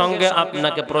 সঙ্গে সঙ্গে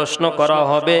আপনাকে প্রশ্ন করা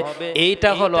হবে।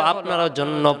 এইটা হলো আপনার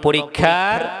জন্য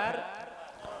পরীক্ষার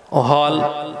হল,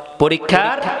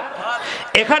 পরীক্ষার।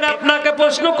 এখানে আপনাকে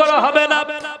প্রশ্ন করা হবে না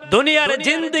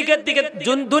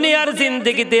দুনিয়ার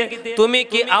জিন্দেগিতে তুমি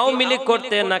কি আওয়ামী লীগ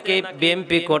করতে নাকি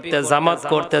বিএনপি করতে, জামাত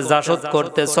করতে, জাসদ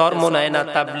করতে, চরমোনাই না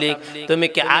তাবলিগ, তুমি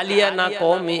কি আলিয়া না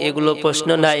কওমি, এগুলো প্রশ্ন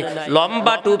নাই।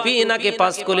 লম্বা টুপি নাকি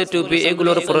পাঁচকলি টুপি,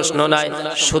 এগুলোর প্রশ্ন নাই।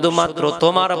 শুধুমাত্র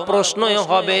তোমার প্রশ্নই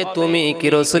হবে তুমি কি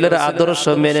রাসূলের আদর্শ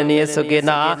মেনে নিয়েছো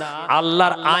কিনা,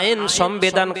 আল্লাহর আইন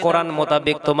সংবিধান কোরআন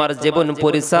মোতাবেক তোমার জীবন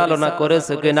পরিচালনা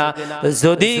করেছো কিনা।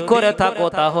 যদি করে থাকো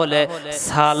তাহলে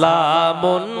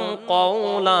সালামুন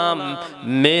কওলাম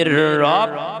মির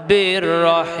রাব্বির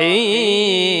রহিম,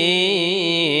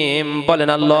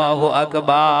 বলেন আল্লাহু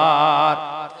আকবার।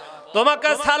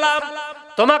 তোমাকে সালাম,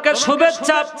 তোমাকে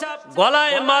শুভেচ্ছা,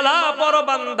 গলায় মালা পরো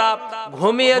বান্দা,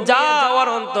 ঘুমিয়ে যাও আর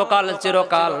অন্তকাল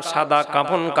চিরকাল সাদা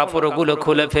কাপড়গুলো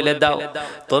খুলে ফেলে দাও,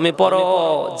 তুমি পরো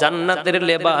জান্নাতের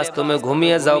লেবাস, তুমি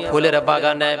ঘুমিয়ে যাও ফুলের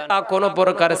বাগানে। কোনো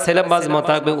প্রকার সিলেবাস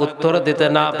মোতাবেক উত্তর দিতে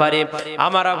না পারি,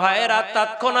 আমার ভাইয়েরা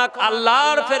তৎক্ষণাৎ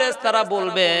আল্লাহর ফেরেশতারা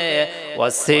বলবে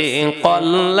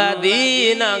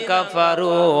ওয়াসিকাল্লাযীনা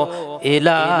কাফারু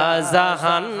ইলা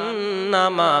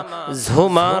জাহান্নামা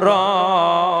যুমারা,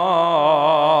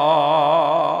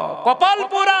 কপাল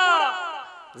পোড়া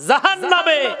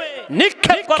জাহান্নামে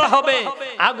নিক্ষেপ করা হবে,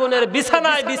 আগুনের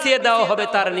বিছানায় বিছিয়ে দেওয়া হবে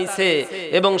তার নিচে,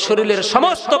 এবং শরীরের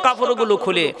সমস্ত কাপড়গুলো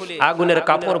খুলে আগুনের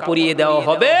কাপড় পরিয়ে দেওয়া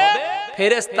হবে।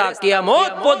 ফেরেশতা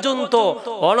কিয়ামত পর্যন্ত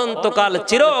অনন্তকাল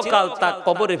চিরকাল তা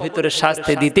কবরের ভিতরে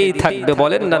শাস্তি দিতেই থাকবে,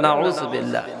 বলেন না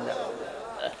নাউযুবিল্লাহ।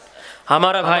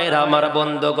 আমার ভাইরা, আমার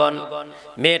বন্ধুগণ,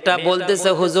 মেয়েটা বলতেছে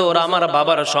হুজুর আমার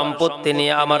বাবার সম্পত্তি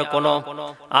নিয়ে আমার কোনো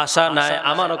আশা নাই,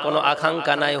 আমার কোনো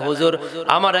আকাঙ্ক্ষা নাই, হুজুর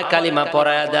আমার কালিমা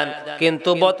পড়ায়া দেন। কিন্তু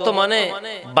বর্তমানে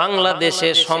বাংলাদেশে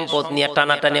সম্পদ নিয়ে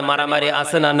টানাটানি মারামারি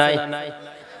আছে না নাই?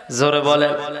 জোরে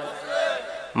বলেন।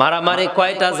 মারামারি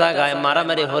কয়টা জায়গায়?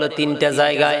 মারামারি হলো 3টা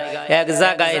জায়গায়। এক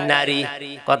জায়গায় নারী,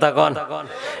 কথা কন,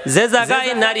 যে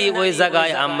জায়গায় নারী ওই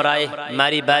জায়গায় আমরাই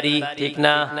মারি বাড়ি, ঠিক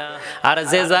না? আর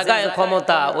যে জায়গায়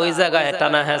ক্ষমতা ওই জায়গায়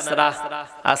টানা হেসরা,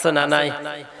 আছে না নাই?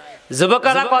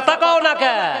 যুবকেরা কথা কও না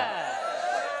কে?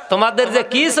 তোমাদের যে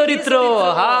কি চরিত্র!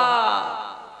 হা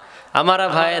আমার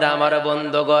ভাইরা, আমার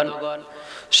বন্ধুগণ,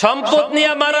 সম্পদ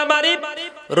নিয়ে মারামারি।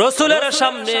 রাসূলের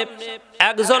সামনে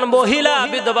একজন মহিলা,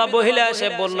 বিধবা মহিলা এসে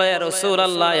বলল, ইয়া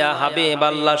রাসূলুল্লাহ, ইয়া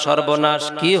হাবিবাল্লাহ, সর্বনাশ,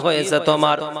 কি হয়েছে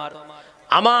তোমার?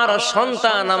 আমার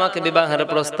সন্তান আমাকে বিবাহের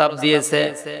প্রস্তাব দিয়েছে।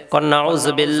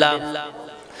 নাউযুবিল্লাহ।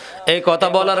 এই কথা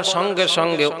বলার সঙ্গে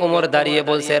সঙ্গে ওমর দাঁড়িয়ে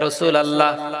বলছে,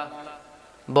 রাসূলুল্লাহ।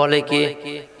 বলে কি?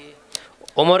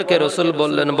 ওমরকে রাসূল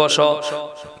বললেন, বসো।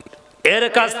 এর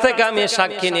কাছ থেকে আমি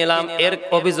সাক্ষী নিলাম, এর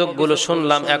অভিযোগগুলো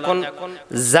শুনলাম। এখন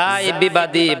যাই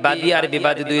বিবাদী, বাদী আর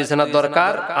বিবাদী দুইজনের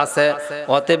দরকার আছে,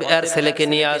 অতএব এর ছেলেকে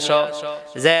নিয়ে আসো।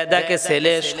 যে দেখে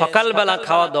ছেলে সকালবেলা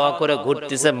খাওয়া দাওয়া করে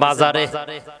ঘুরতেছে বাজারে।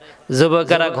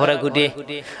 যুবকেরা ঘরে ঘুটি,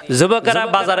 যুবকেরা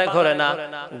বাজারে ঘরে না,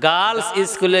 গার্লস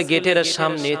স্কুলের গেটের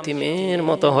সামনে এতিমের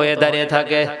মতো হয়ে দাঁড়িয়ে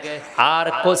থাকে। আর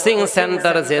কোচিং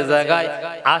সেন্টার যে জায়গায়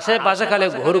আশেপাশে খালি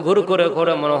ঘুর ঘুর করে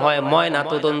করে মনে হয় ময়না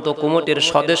তদন্ত কমিটির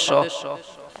সদস্য,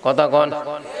 কথা কন।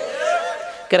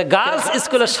 গার্লস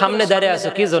স্কুলের সামনে দাঁড়িয়ে আছে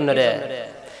কি জন্য রে?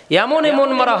 এমনই মন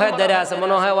মরা হয়ে দাঁড়িয়ে আছে,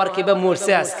 মনে হয় ওর কিভাবে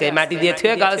মরছে আজকে, মাটি দিয়ে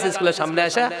থুয়ে গার্লস স্কুলের সামনে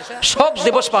এসে সব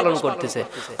দিবস পালন করতেছে,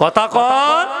 কথা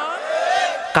কন।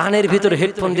 কানের ভিতরে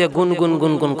হেডফোন দিয়ে গুনগুন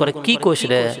গুনগুন করে, কি কইছ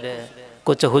রে?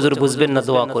 কচ্ছে হুজুর বুঝবেন না,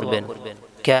 দোয়া করবেন।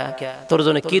 কে? তোর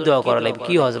জন্য কি দোয়া করা লাগবে?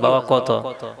 কি হয়েছে বাবা? কত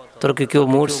তোর কি কেউ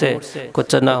মরছে?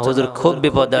 কচ্ছে না হুজুর, খুব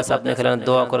বিপদ আছে, আপনি খেলেন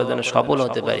দোয়া করে যেন সফল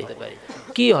হতে পারি।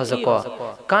 কি হয়েছে ক?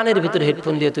 কানের ভিতরে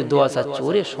হেডফোন দিয়ে তুই দোয়া চাচ্ছ?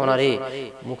 ওরে সোনা রে,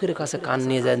 মুখের কাছে কান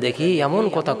নিয়ে যায়, দেখি এমন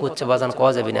কথা করছে বাজান,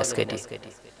 কওয়া যাবে না আজকে,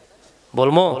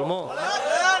 বলবো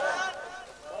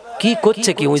কি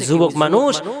করছে কি? ওই যুবক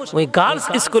মানুষ ওই গার্লস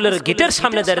স্কুলের গেটের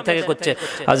সামনে দাঁড়িয়ে থেকে করছে,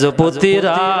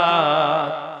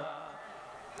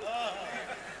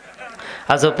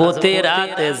 আজ প্রতি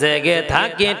রাতে জেগে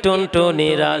থাকে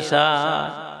টুনটুনির আশা,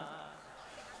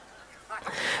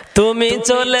 তুমি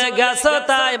চলে গেছো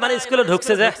তাই, মানে স্কুলে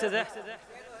ঢুকছে যে,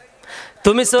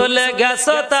 তুমি চলে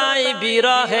গেছো তাই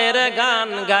বিরহের গান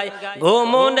গাই,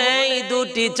 ঘুম নেই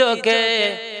দুটি চোখে,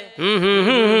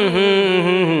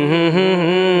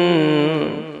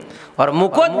 ওর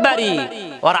মুকুট বাড়ি,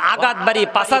 ওর আগাত বাড়ি,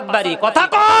 পাসাদ বাড়ি, কথা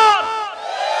কর।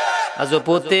 আজ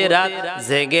প্রতি রাত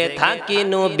জেগে থাকি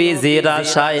নবীজির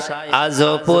আশায়, আজ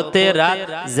প্রতি রাত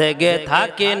জেগে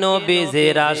থাকি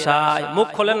নবীজির আশায়। মুখ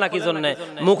খোলেন না কি জন্য?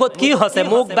 মুখত কি হচ্ছে?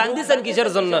 মুখ বাঁধিছেন কিসের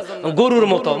জন্য? গরুর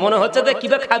মতো মনে হচ্ছে যে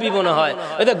কিবা খাবি মনে হয়।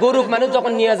 ওই যে গরু মানুষ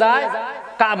যখন নিয়ে যায়,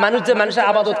 মানুষ যে মানুষের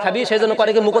আবাদত খাবি সেই জন্য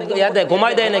করে কি মুখত দেয়,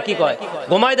 ঘুমাই দেয় না, কি কয়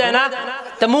ঘুমাই দেয় না?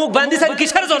 তা মুখ বাঁধিছেন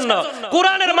কিসের জন্য?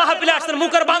 কোরআনের মাহফিলে আসছেন,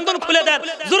 মুখের বান্ধন খুলে দেন,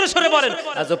 জোরে সোরে বলেন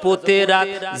আজ প্রতি রাত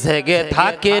জেগে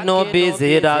থাকে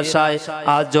নবীজির আশায়,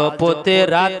 আজ প্রতি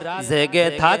রাত জেগে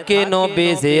থাকে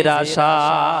নবীজির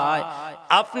আশায়।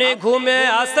 আপনি ঘুমে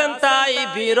আসেন তাই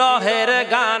বিরহের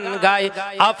গান গাই,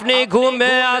 আপনি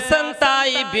ঘুমে আসেন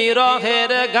তাই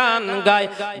বিরহের গান গাই,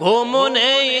 ঘুম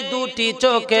নেই দুটি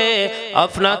চোখে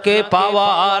আপনাকে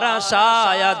পাওয়ার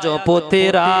আশায়, আজ প্রতি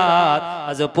রাত,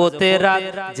 আজ প্রতি রাত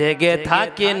জেগে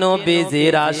থাকে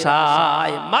নবীজির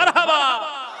আশায়। মারহাবা।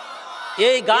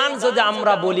 এই গান যদি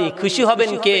আমরা বলি খুশি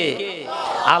হবেন কে?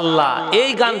 আল্লাহ। এই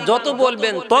গান যত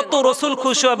বলবেন তত রসুল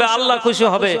খুশি হবে, আল্লাহ খুশি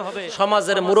হবে,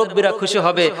 সমাজের মুরব্বীরা খুশি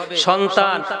হবে,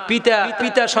 সন্তান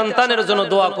পিতা সন্তানের জন্য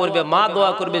দোয়া করবে, মা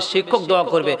দোয়া করবে, শিক্ষক দোয়া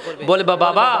করবে, বলবে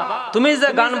বাবা তুমি যে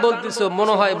গান বলতেছো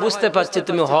মনে হয় বুঝতে পারছি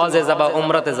তুমি হজে যাবা,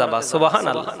 উমরাতে যাবা।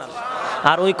 সুবহানাল্লাহ।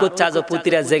 আর ওই করছে আজ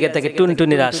পুতিরা জেগে থেকে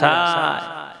টুনটুনির আশায়।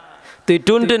 তুই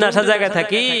টুনটুনি আসা জায়গায়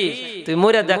থাকি, তুই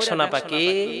মরে দেখ সোনা পাখি,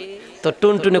 তো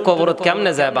টুনটুনি কবরত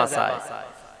কেমনে যায় বাঁচায়?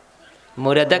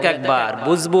 মরে দেখ একবার,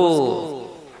 বুঝবো।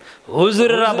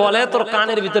 হুজুরেরা বলে তোর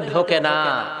কানের ভিতর ঢোকে না,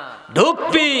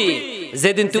 ঢুকবি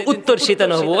যেদিন তুই উত্তর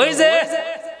শীতান হবো। ওই যে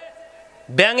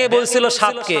ব্যাঙে বলছিল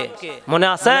সাপকে, মনে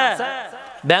আছে?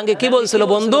 ব্যাঙে কি বলছিল?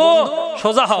 বন্ধু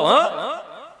সোজা হও,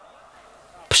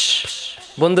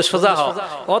 বন্ধু সোজা হও,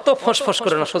 অত ফোঁস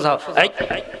করে না, সোজা হও।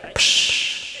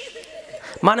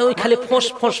 মানে ওই খালি ফোঁস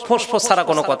ফোঁস ফোঁস ফোঁস ছাড়া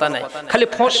কোনো কথা নাই, খালি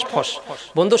ফোঁস ফোঁস।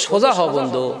 বন্ধু সোজা হও,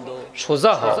 বন্ধু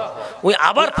সোজা হও। ওই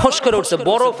আবার ফোঁস করে উঠছে,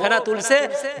 বড় ফেনা তুলছে,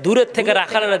 দূরের থেকে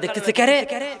রাখালেরা দেখতেছে কে রে,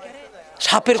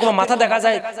 সাপের কোনো মাথা দেখা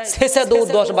যায়, শেষে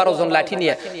 10-12 জন লাঠি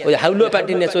নিয়ে ওই হাউলো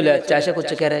পাটি নিয়ে চলে যাচ্ছে, আশা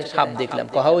করছে কে রে, সাপ দেখলাম,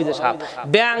 কহা ওই যে সাপ।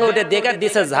 ব্যাঙ ওইটা দেখে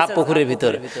দিছে ঝাঁপ পুকুরের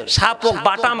ভিতর, সাপ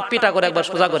বাটাম পিটা করে একবার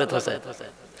সোজা করে থসে,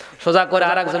 সোজা করে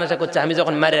আর একজন এসে করছে আমি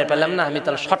যখন মারিয়ে পেলাম না, আমি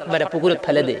তাহলে শট মেরে পুকুরে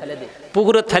ফেলে দিই।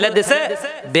 পুকুরে ফেলে দিছে,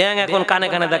 ব্যাঙ এখন কানে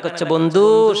কানে দেখাচ্ছে বন্ধু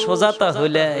সোজা তো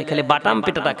হইলে খালি বাটাম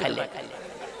পিটাটা খাইলে,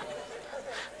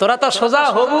 তোরা তো সোজা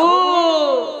হবু।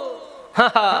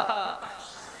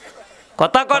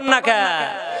 কথা কর না কে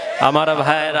আমার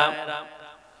ভাইরা।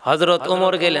 হযরত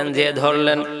ওমর গেলেন, যে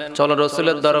ধরলেন চলো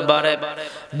রসুলের দরবারে,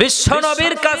 বিশ্ব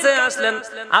নবীর কাছে আসলেন।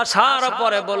 আসার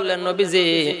পরে বললেন নবীজি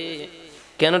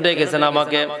কেন ডেকেছেন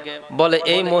আমাকে? বলে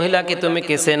এই মহিলাকে তুমি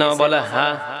কে চেনো? বলে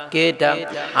হ্যাঁ। কে এটা?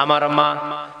 আমার মা।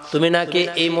 তুমি নাকি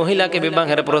এই মহিলাকে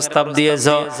বিবাহের প্রস্তাব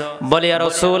দিয়েছো? বলে ইয়া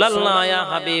রাসূলুল্লাহ, ইয়া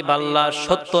হাবিবাল্লাহ,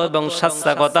 সত্য এবং সত্য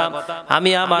কথা,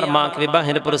 আমি আমার মাকে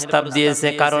বিবাহের প্রস্তাব দিয়েছি।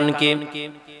 কারণ কি?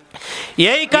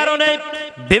 এই কারণে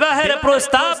বিবাহের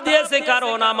প্রস্তাব দিয়েছে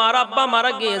কারণ আমার আব্বা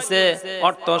মারা গিয়েছে,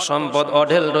 অর্থ সম্পদ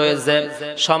অঢেল রয়েছে,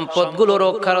 সম্পদগুলো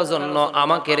রক্ষার জন্য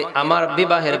আমাকে আমার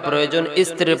বিবাহের প্রয়োজন,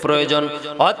 স্ত্রীর প্রয়োজন।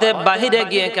 অতএব বাহিরে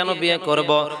গিয়ে কেন বিয়ে করব?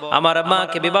 আমার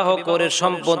মাকে বিবাহ করে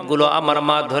সম্পদগুলো আমার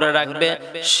মা ধরে রাখবে,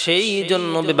 সেই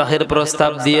জন্য বিবাহের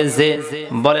প্রস্তাব দিয়েছে।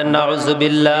 বলেন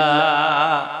নাউজুবিল্লাহ।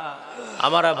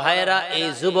 আমার ভাইয়েরা, এই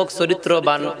যুবক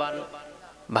চরিত্রবান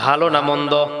ভালো না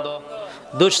মন্দ?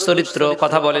 দুশ্চরিত্র,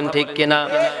 কথা বলেন ঠিক কিনা?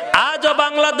 আজও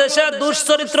বাংলাদেশে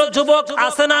দুশ্চরিত্র যুবক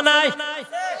আছে না নাই?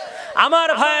 আমার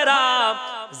ভাইরা,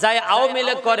 যাই আওয়ামী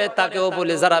লীগ করে তাকেও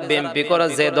বলি, যারা বিএনপি করে,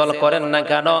 যে দল করেন না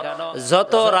কেন,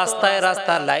 যত রাস্তায়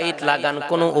রাস্তা লাইট লাগান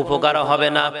কোনো উপকার হবে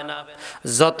না,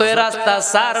 যতই রাস্তা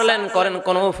 4 লেন করেন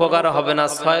কোনো উপকার হবে না,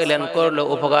 6 লেন করলে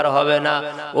উপকার হবে না।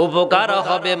 উপকার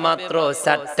হবে মাত্র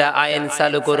 4টা আইন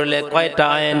চালু করলে। কয়টা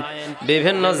আইন?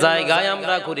 বিভিন্ন জায়গায়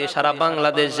আমরা করি সারা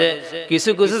বাংলাদেশে, কিছু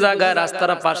কিছু জায়গায়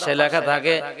রাস্তার পাশে লেখা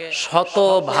থাকে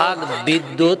 100%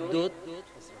 বিদ্যুৎ,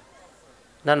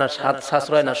 না না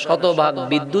সাশ্রয় না, 100%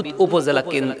 বিদ্যুৎ উপজেলা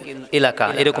এলাকা,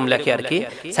 এরকম লেখে আর কি,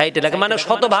 সাইট এলাকা। মানে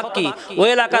 100% কি? ওই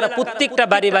এলাকার প্রত্যেকটা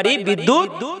বাড়ি বাড়ি বিদ্যুৎ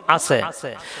আছে।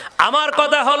 আমার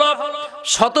কথা হলো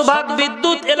 100%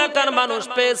 বিদ্যুৎ এলাকার মানুষ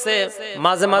পেয়েছে।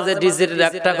 মাঝে মাঝে ডিজিটাল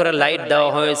একটা করে লাইট দেওয়া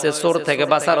হয়েছে চোর থেকে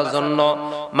বাঁচার জন্য,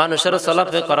 মানুষের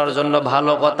চলাফেরা করার জন্য।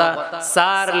 ভালো কথা,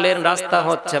 4 লেন রাস্তা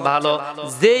হচ্ছে ভালো।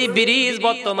 যেই ব্রিজ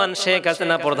বর্তমান শেখ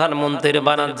হাসিনা প্রধানমন্ত্রী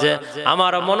বানাচ্ছে,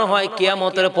 আমার মনে হয়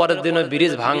কিয়ামতের পরের দিন ওই ব্রিজ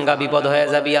ভাঙ্গা বিপদ হয়ে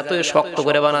যাবে, এতই শক্ত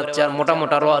করে বানাচ্ছে। আর মোটা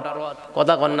মোটা রড,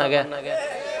 কথা কন না গে,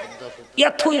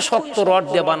 এতই শক্ত রড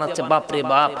দিয়ে বানাচ্ছে, বাপরে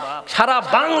বাপ। সারা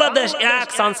বাংলাদেশ এক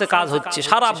চান্সে কাজ হচ্ছে,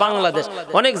 সারা বাংলাদেশ।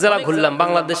 অনেক জেলা ঘুরলাম,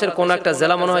 বাংলাদেশের কোন একটা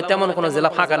জেলা মনে হয় তেমন কোন জেলা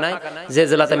ফাঁকা নাই যে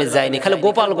জেলাতে আমি যাইনি, খালি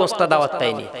গোপালগঞ্জটা দাওয়াত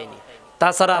পাইনি।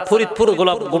 তাছাড়া ফরিদপুর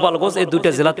গোপালগঞ্জ এই দুটো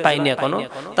জেলা পাইনি এখনো,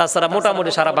 তাছাড়া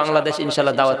মোটামুটি সারা বাংলাদেশ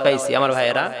ইনশাল্লাহ দাওয়াত পাইছি আমার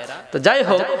ভাইয়েরা। তো যাই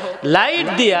হোক, লাইট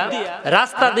দিয়া,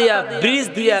 রাস্তা দিয়া, ব্রিজ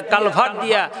দিয়া, কালভার্ট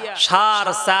দিয়া, সার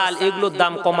চাল এগুলোর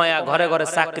দাম কমায়া, ঘরে ঘরে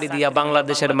চাকরি দিয়া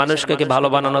বাংলাদেশের মানুষকে কি ভালো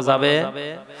বানানো যাবে?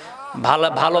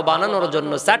 ভালো বানানোর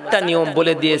জন্য 4টা নিয়ম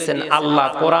বলে দিয়েছেন আল্লাহ,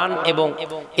 কোরআন এবং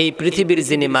এই পৃথিবীর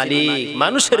যিনি মালিক,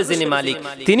 মানুষের যিনি মালিক,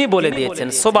 তিনি বলে দিয়েছেন।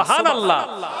 সুবহানাল্লাহ।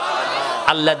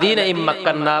 আল্লাযীনা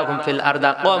ইম্মাক্কান্নাহুম ফিল আরদি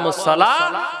আকামুস সালাহ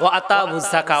ওয়া আতাউজ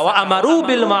যাকাত ওয়া আমারু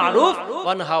বিল মা'রুফ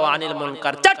ওয়া নাহাউ আনিল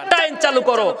মুনকার। 4টা আইন চালু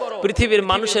করো, পৃথিবীর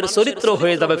মানুষের চরিত্র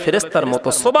হয়ে যাবে ফেরেশতার মতো।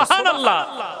 সুবহানাল্লাহ।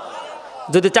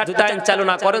 যদি 4টা আইন চালু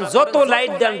না করেন, যত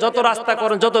লাইট দেন, যত রাস্তা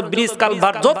করেন, যত ব্রিজ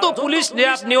কালভার্ট, যত পুলিশ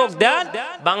নিয়োগ দেন,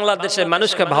 বাংলাদেশের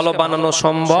মানুষকে ভালো বানানো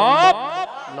সম্ভব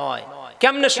নয়।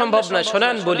 কেমনে সম্ভব নয়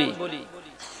শোনেন,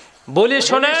 বলি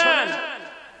শোনেন।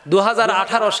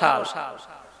 2018 সাল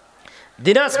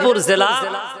দিনাজপুর জেলা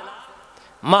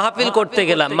মাহফিল করতে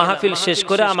গেলাম। মাহফিল শেষ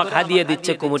করে আমাকে হাদিয়া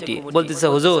দিচ্ছে কমিটি, বলতেছে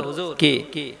হুজুর কি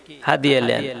হাদিয়া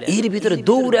নেন। এর ভিতরে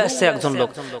দৌড়ে আসছে একজন লোক,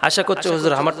 আশা করছে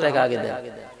হুজুর আমার টাকা আগে দেন।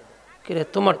 কিরে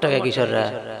তোমার টাকা কিসের?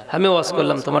 আমি ওয়াজ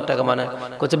করলাম তোমার টাকা মানে?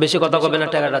 করছে বেশি কথা কবে না,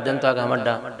 টাকাটা দেন তো আগে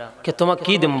আমারটা। কে তোমাকে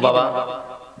কি দেব বাবা?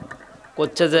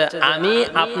 করছে যে আমি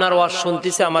আপনার ওয়াজ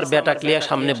শুনতেছি আমার বেটা ক্লিয়ার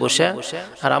সামনে বসে,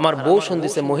 আর আমার বউ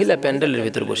শুনতেছে মহিলা প্যান্ডেলের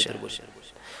ভিতর বসে।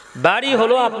 বাড়ি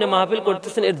হলো আপনি মাহফিল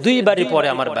করতেছেন, এর 2 বাড়ি পরে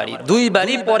আমার বাড়ি, 2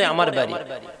 বাড়ি পরে আমার বাড়ি।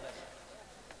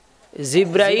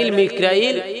 জিব্রাইল,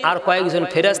 মিকরাইল আর কয়েকজন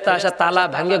ফেরেশতা আসা তালা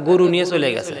ভাঙে গরু নিয়ে চলে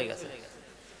গেছে।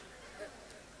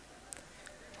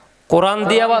 কোরআন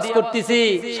দিয়ে আওয়াজ করতেছি,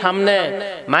 সামনে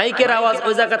মাইকের আওয়াজ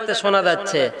ওই জায়গাতে শোনা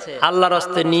যাচ্ছে, আল্লাহর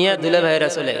রাস্তায় নিয়ে দুলে ভাইরা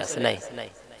চলে গেছে। নাই,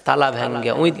 তালা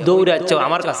ভাঙে ওই দৌড়ে যাচ্ছে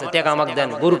আমার কাছে, টাকা আমাকে দেন,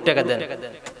 গরুর টাকা দেন।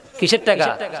 কিসের টাকা?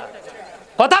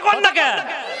 কথা কন না কেন?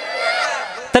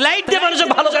 লাইট দিয়ে মানুষ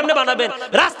ভালো কেমনে বানাবেন?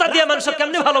 রাস্তা দিয়ে মানুষ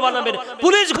কেমনে ভালো বানাবেন?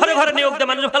 পুলিশ ঘরে ঘরে নিয়োগ দিয়ে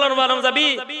মানুষ ভালো বানানো যাবি?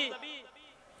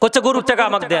 করছে গরুর টাকা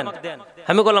আমাকে দেন।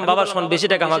 আমি বললাম বাবা শোন, বেশি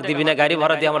টাকা আমাকে দিবি না, গাড়ি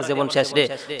ভাড়া দিয়ে আমার জীবন শেষ রে,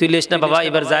 তুই লিস না বাবা,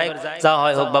 এবার যাই যা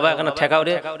হয় হোক বাবা, এখানে ঠেকাও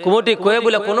রে। কুমটি কয়ে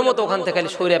বলে কোনো মতো ওখান থেকে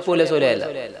সরে পলে চলে এলাম।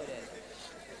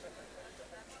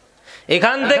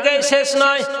 এখান থেকে শেষ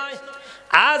নয়,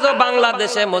 আজও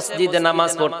বাংলাদেশে মসজিদে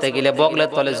নামাজ পড়তে গেলে বগলের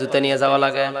তলে জুতে নিয়ে যাওয়া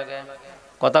লাগে।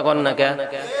 কথা কন না কে?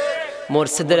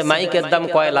 মসজিদের মাইকের দাম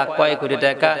কয় লাখ, কয় কোটি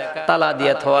টাকা, তালা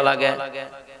দিয়ে থোয়া লাগে।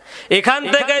 এখান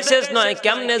থেকে শেষ নয়,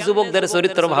 কেমনে যুবকদের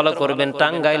চরিত্র ভালো করবেন?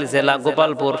 টাঙ্গাইল জেলা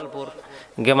গোপালপুর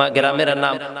গ্রামের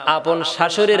নাম, আপন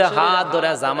শাশুড়ির হাত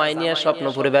ধরে জামাই নিয়ে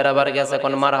স্বপ্নপুরে বেড়াবার গেছে।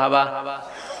 কোন মারহাবা,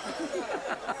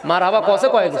 মারহাবা কসে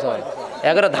কয় কিছু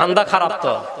এগারো ধান্দা খারাপ।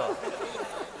 তো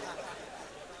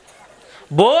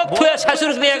বউ থুয়ে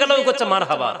শাশুড়ি নিয়ে গেল, করছে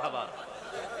মারহাবা।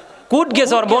 কুট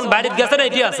গেছে, ওর বোন বাড়িতে গেছে না,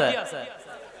 এটি আছে।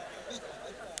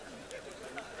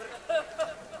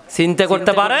 চিন্তা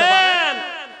করতে পারেন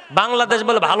বাংলাদেশ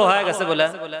বলে ভালো হয়ে গেছে বলে?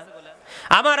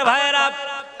 আমার ভাইয়েরা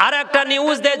আর একটা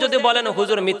নিউজ দেয়, যদি বলেন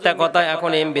হুজুর মিথ্যা কথা,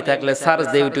 এখন এমবি থাকলে সার্চ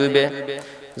দিয়ে ইউটিউবে।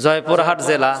 জয়পুরহাট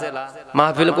জেলা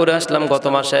মাহফিল করে আসলাম গত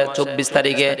মাসে 24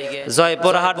 তারিখে।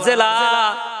 জয়পুরহাট জেলা,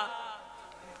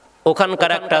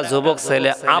 ওখানকার একটা যুবক ছেলে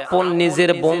আপন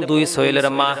নিজের বোন, 2 ছেলের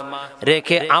মা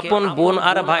রেখে আপন বোন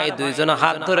আর ভাই 2জন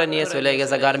হাত ধরে নিয়ে চলে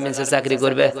গেছে গার্মেন্টসে চাকরি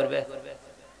করবে।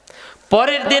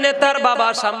 পরের দিনে তার বাবা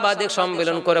সাংবাদিক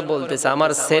সম্মেলন করে বলতেছে,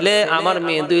 আমার ছেলে আমার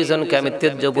মেয়ে 2জনকে আমি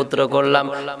ত্যায্য পুত্র করলাম।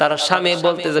 তার স্বামী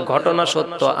বলতেছে ঘটনা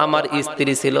সত্য, আমার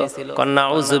স্ত্রী ছিল।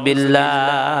 নাউযুবিল্লাহ।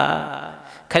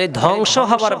 খালি ধ্বংস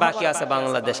হবার বাকি আছে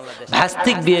বাংলাদেশ।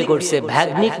 ভাস্তিক বিয়ে করছে,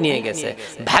 ভাগ্নিক নিয়ে গেছে।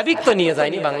 ভাবিক তো নিয়ে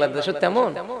যায়নি বাংলাদেশে, তেমন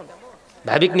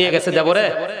ভাবিক নিয়ে গেছে দেবরে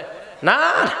না,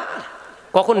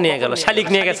 কখন নিয়ে গেল? শালিক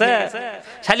নিয়ে গেছে।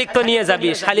 শালিক তো নিয়ে যাবি,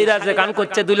 শালিরা যে গান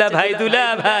করছে দুলা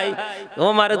ভাই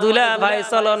ওমার দুলা ভাই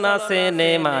চলো না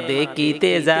সিনেমা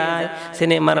দেখিতে যায়,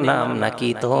 সিনেমার নাম নাকি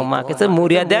তোমাকে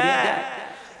মুড়িয়া দেয়।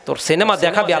 তোর সিনেমা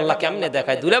দেখাবি আল্লাহ কেমনে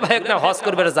দেখায়? দুলা ভাই একটা হজ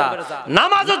করবে যা,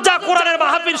 নামাজত যা, কোরআনের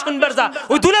মাহফিল শুনবে যা,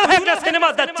 ওই দুলা ভাই একটা সিনেমা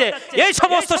দেখছে। এই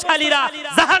সমস্ত শালিরা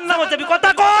জাহান্নামে যাবি।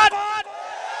 কথা কর।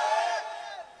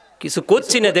 কিছু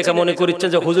করছি না দেখে মনে করছে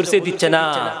যে হুজুর সে দিচ্ছে না।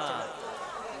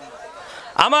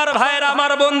 আমার ভাইয়ের,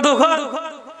 আমার বন্ধুগণ,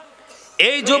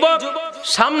 এই যুবক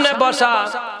সামনে বসা,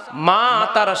 মা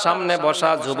তার সামনে বসা,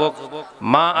 যুবক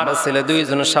মা আর ছেলে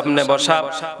 2জন সামনে বসা।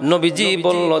 নবীজি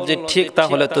বলল যে ঠিক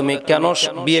তাহলে তুমি কেন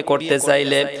বিয়ে করতে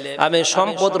চাইলে? আমি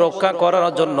সম্পদ রক্ষা করার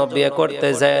জন্য বিয়ে করতে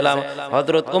চাইলাম।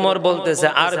 হযরত ওমর বলতেছে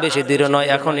আর বেশি দৃঢ় নয়,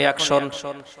 এখন অ্যাকশন,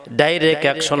 ডাইরেক্ট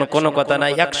অ্যাকশন, কোনো কথা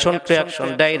নাই, action to action,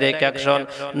 direct action.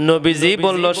 নবীজি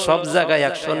বলল সব জায়গায়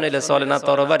অ্যাকশন নিলে চলে না,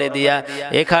 তরবারি দিয়া।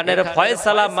 এখানের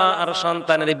ফয়সালা মা আর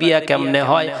সন্তানের বিয়ে কেমনে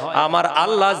হয়? আমার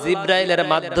আল্লাহ জিব্রাইলের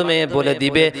মাধ্যমে বলে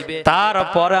দিবে,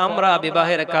 তারপরে আমরা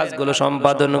বিবাহের কাজগুলো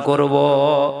সম্পাদন করব।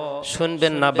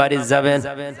 শুনবেন না বাড়ি যাবেন।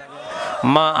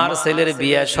 মা আর ছেলের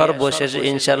বিয়ে সর্বশেষ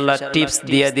ইনশাআল্লাহ টিপস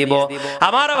দিয়ে দিব।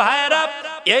 আমার ভাইয়েরা,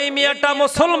 এই মেয়েটা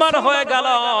মুসলমান হয়ে গেল।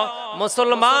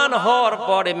 মুসলমান হওয়ার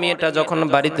পরে মেয়েটা যখন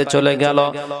বাড়িতে চলে গেল,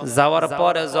 যাওয়ার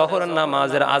পরে জোহর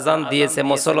নামাজের আজান দিয়েছে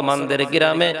মুসলমানদের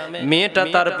গ্রামে। মেয়েটা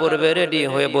তার পূর্বে রেডি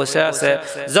হয়ে বসে আছে।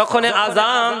 যখন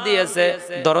আজান দিয়েছে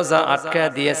দরজা আটকে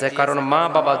দিয়েছে, কারণ মা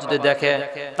বাবা যদি দেখে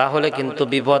তাহলে কিন্তু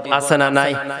বিপদ আছে না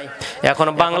নাই? এখন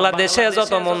বাংলাদেশে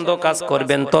যত মন্দ কাজ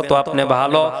করবেন তত আপনি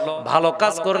ভালো, ভালো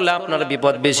কাজ করলে আপনার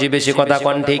বিপদ বেশি বেশি। কথা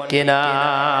কোন ঠিক কিনা?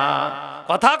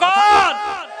 কথা কোন?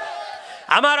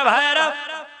 আমার ভাইয়েরা,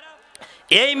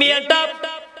 এই মেয়েটা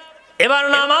এবার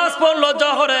নামাজ পড়লো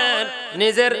জোহরের,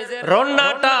 নিজের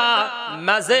রন্নাটা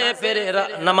মাঝে পেরে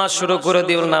নামাজ শুরু করে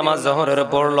দিল। নামাজ জোহরের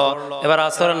পড়লো। এবার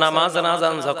আসরের নামাজ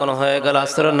আজান যখন হয়ে গেল,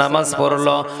 আসরের নামাজ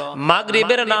পড়লো,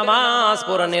 মাগরিবের নামাজ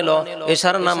পড়ে নিল,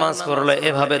 ইশার নামাজ পড়লো।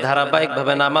 এভাবে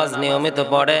ধারাবাহিকভাবে নামাজ নিয়মিত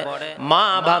পড়ে। মা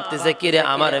ভাবতেছে, কিরে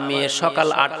আমার মেয়ে সকাল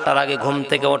 8টার আগে ঘুম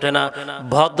থেকে ওঠে না।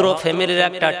 ভদ্র ফ্যামিলির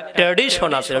একটা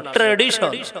ট্র্যাডিশন আছে।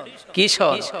 ট্র্যাডিশন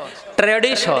কিশোর,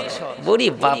 ট্র্যাডিশন। বলি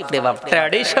বাপরে বাপ,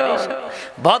 ট্র্যাডিশন।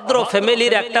 ভদ্র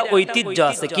ফ্যামিলির একটা ঐতিহ্য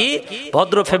আছে। কি?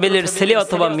 ভদ্র ফ্যামিলির ছেলে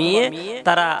অথবা মেয়ে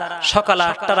তারা সকাল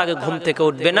 8টার আগে ঘুম থেকে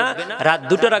উঠবে না, রাত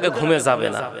 2টার আগে ঘুমে যাবে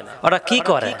না। ওরা কি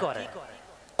করে?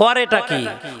 করেটা কি?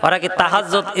 ওরা কি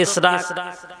তাহাজ্জুদ, ইশরাক,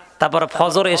 তারপর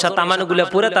ফজর, এশা তামানগুলো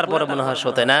পড়ে তারপরে মনে হয়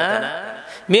শোতে না।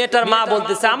 মেয়েটার মা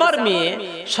বলতেছে, আমার মেয়ে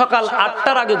সকাল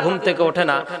 8টার আগে ঘুম থেকে ওঠে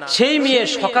না। সেই মেয়ে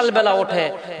সকালবেলা ওঠে,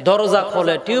 দরজা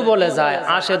খোলে, টিউবওয়েলে যায়,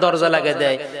 আসে দরজা লাগিয়ে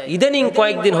দেয়। ইদানিং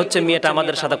কয়েকদিন হচ্ছে মেয়েটা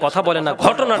আমাদের সাথে কথা বলে না।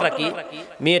 ঘটনাটা কি?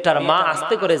 মেয়েটার মা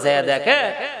আস্তে করে যায় দেখে,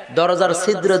 দরজার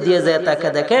ছিদ্র দিয়ে যায় তাকে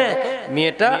দেখে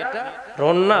মেয়েটা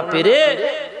রন্না পেরে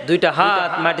দুইটা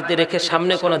হাত মাটিতে রেখে,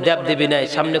 সামনে কোনো দেবদেবী নাই,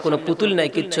 সামনে কোনো পুতুল নাই,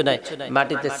 কিচ্ছু নাই,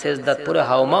 মাটিতে সেজদা পরে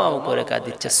হাউমাউ করে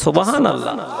কাঁদিচ্ছে।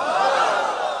 সুবহানাল্লাহ।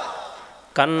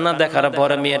 কান্না দেখার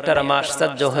পরে মেয়েটার মা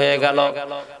আশ্চর্য হয়ে গেল।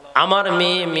 আমার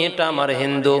মেয়েটা আমার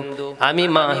হিন্দু, আমি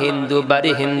মা হিন্দু,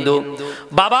 বাড়ি হিন্দু,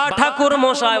 বাবা ঠাকুর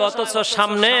মশাই, অথচ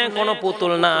সামনে কোনো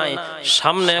পুতুল নাই,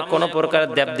 সামনে কোনো প্রকার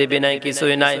দেবদেবী নাই,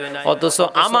 কিছুই নাই, অথচ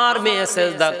আমার মেয়ে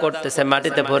সেজদা করতেছে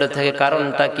মাটিতে পড়ে থেকে।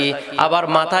 কারণটা কি? আবার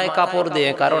মাথায় কাপড়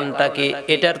দিয়ে, কারণটা কি?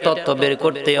 এটার তথ্য বের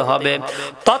করতে হবে।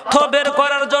 তথ্য বের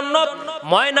করার জন্য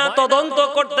ময়না তদন্ত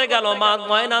করতে গেল মা।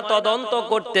 ময়না তদন্ত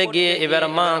করতে গিয়ে এবার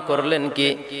মা করলেন কি,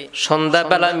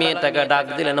 সন্ধ্যাবেলা মেয়েটাকে ডাক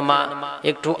দিলেন, মা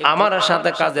একটু আমার সাথে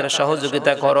কাজের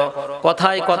সহযোগিতা করো।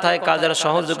 কথায় কথায় কাজের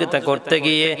সহযোগিতা করতে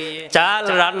গিয়ে চাল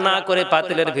রান্না করে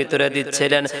পাতিলের ভিতরে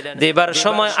দিচ্ছিলেন। দেবার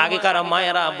সময় আগেকার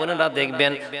মায়েরা বোনেরা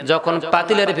দেখবেন, যখন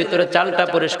পাতিলের ভিতরে চালটা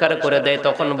পরিষ্কার করে দেয়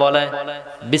তখন বলে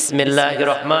বিসমিল্লাহির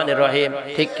রহমানির রহিম,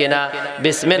 ঠিক কিনা?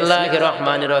 বিসমিল্লাহির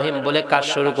রহমানির রহিম বলে কাজ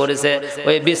শুরু করেছে।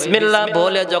 ওই বিসমিল্লাহ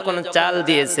বলে যখন চাল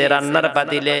দিয়েছে রান্নার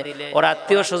পাতিলে, ওর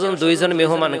আত্মীয় স্বজন 2 জন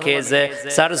মেহমান খেয়েছে,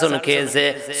 4 জন খেয়েছে,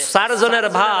 4 জনের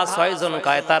ভাত 6 জন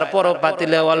খায়, তারপরও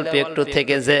পাতিলে অল্প একটু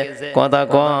থেকে যে কথা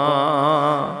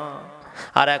কম।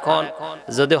 আর এখন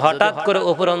যদি হঠাৎ করে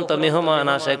উপরন্ত মেহমান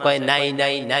আসে, কয় নাই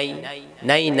নাই নাই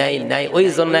নাই নাই নাই, ওই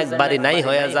জন্য একবারই নাই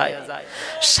হয়ে যায়।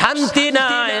 শান্তি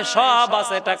নাই। সব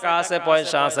আছে, টাকা আছে,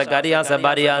 পয়সা আছে, গাড়ি আছে,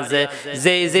 বাড়ি আছে,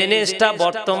 যেই জিনিসটা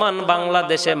বর্তমান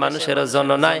বাংলাদেশে মানুষের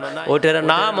জন্য নাই, ওটার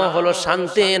নাম হলো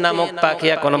শান্তি নামক পাখি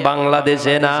এখন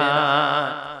বাংলাদেশে না।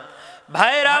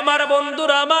 ভাইরা আমার,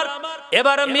 বন্ধুরা আমার,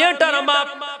 এবার মেয়েটার মা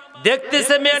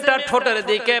দেখতেছে মেয়েটার ঠোঁটের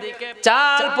দিকে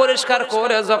চাল পরিষ্কার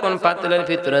করে যখন পাতিলের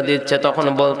ভিতরে দিচ্ছে তখন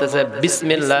বলতেছে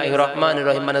বিসমিল্লাহির রহমানির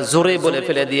রহিম, মানে জোরে বলে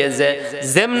ফেলে দিয়েছে।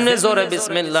 যেমনে জোরে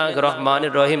বিসমিল্লাহির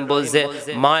রহমানির রহিম বলছে,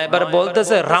 মা এবার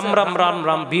বলতেছে রাম রাম রাম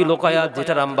রাম বি লোকায়া,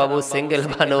 যেটা রাম বাবু সিঙ্গেল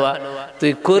বানোয়া,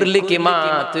 তুই করলি কি মা,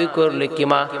 তুই করলি কি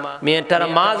মা? মেয়েটার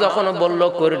মা যখন বলল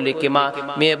করলি কি মা,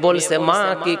 মেয়ে বলছে মা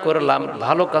কি করলাম,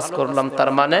 ভালো কাজ করলাম। তার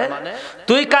মানে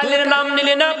তুই কালীর নাম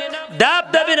নিলি না,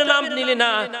 দেবদেবীর নাম নিলি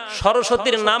না,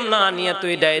 সরস্বতীর নাম না নিয়ে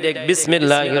তুই ডাইরেক্ট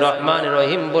বিসমিল্লাহির রহমানির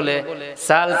রহিম বলে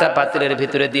চালটা পাতিলের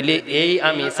ভিতরে দিলি। এই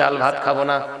আমি চাল ভাত খাবো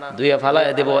না, ধুয়ে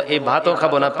ফালাইয়া দেব, এই ভাতও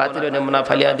খাবো না, পাতিলে নেমনা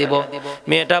ফালিয়া দিব।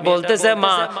 মেয়েটা বলতেছে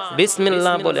মা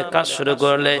বিসমিল্লাহ বলে কাজ শুরু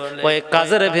করলে ওই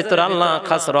কাজের ভিতর আল্লাহ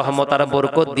খাস রহমত আর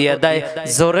বরকত দিয়ে দেয়।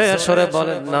 জোরে সরে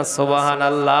বলেন না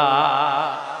সুবহানাল্লাহ।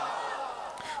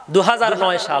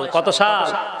 2009 সাল, কত সাল?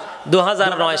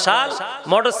 2009 সাল।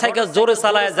 মোটরসাইকেল জোরে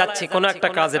চালায় যাচ্ছি কোনো একটা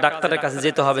কাজে, ডাক্তারের কাছে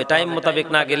যেতে হবে, টাইম মোতাবেক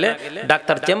না গেলে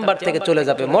ডাক্তার চেম্বার থেকে চলে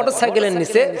যাবে। মোটরসাইকেলের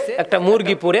নিচে একটা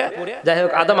মুরগি পড়ে যাই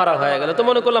হোক আদা মারা হয়ে গেল, তো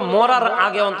মনে করলাম মরার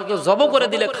আগে অন্তত জব করে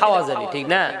দিলে খাওয়া যাবে, ঠিক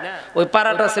না? ওই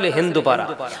পাড়াটা ছিল হিন্দু পাড়া।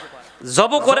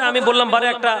 জব করে আমি বললাম বারে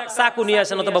একটা চাকু নিয়ে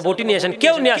আসেন অথবা বটি নিয়ে আসেন,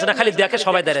 কেউ নিয়ে আসে না, খালি দেখে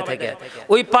সবাই দাঁড়িয়ে থাকে।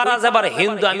 ওই পাড়া যাবার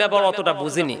হিন্দু, আমি আবার অতটা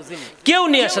বুঝিনি, কেউ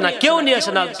নিয়ে আসে না, কেউ নিয়ে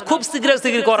আসে না। খুব সিগারেট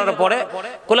সিগারেট করার পরে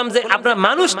বললাম যে আপনার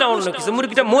মানুষটা অন্য কিছু,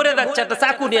 মুরগিটা মরে যাচ্ছে, একটা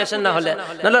চাকু নিয়ে আসেন, না হলে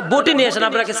বটি নিয়ে আসেন,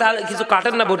 আপনারা কিছু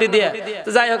কাটেন না বটি দিয়ে। তো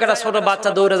যাই হোক, একটা ছোট বাচ্চা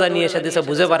দৌড়ে যায় নিয়ে এসে দিয়েছে,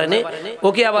 বুঝে পারেনি।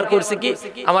 ওকে আবার করছে কি,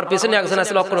 আমার পেছনে একজন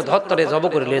আসলে অক্ষণ ধরে জব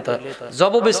করে লিত,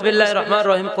 জব বিসমিল্লাহির রহমানির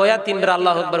রহিম কয়া 3 বার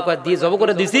আল্লাহু আকবার কয়া দিয়ে জব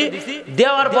করে দিছি।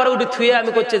 দেওয়ার পরে উঠে থুয়ে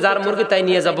আমি করছে যার মুরগি তাই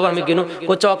নিয়ে যাবো, আমি কিনু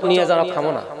করছে অক নিয়ে যাও,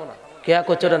 খামো না। কে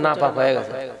করছে ওটা না পাক হয়ে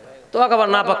গেছে। তো আবার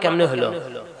না পাক কেমনে হলো?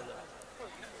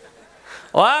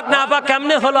 নাপাক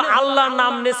কেমনে হলো? আল্লাহর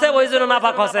নাম নিছে ওই জন্য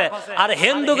নাপাক হচ্ছে। আর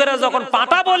হিন্দুরা যখন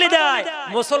পাটা বলি দেয়,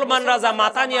 মুসলমানরা যা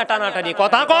মাথা নিয়ে টানাটানি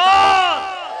কথা কয়।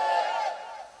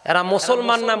 এরা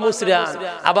মুসলমান না মুসরিয়ান।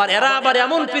 আবার এরা আবার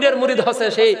এমন পীরের মুরিদ হচ্ছে,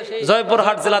 সেই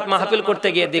জয়পুরহাট জেলাত মাহফিল করতে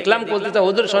গিয়ে দেখলাম বলতে,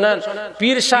 হুজুর শোনেন,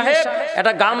 পীর সাহেব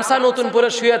একটা গামছা নতুন পরে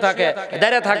শুয়ে থাকে,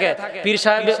 দাঁড়িয়ে থাকে। পীর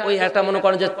সাহেব ওই একটা মনে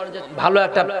করেন যে ভালো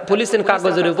একটা পলিথিন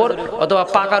কাগজের উপর অথবা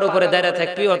পাকার উপরে দাঁড়িয়ে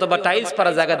থাকবি, অথবা টাইলস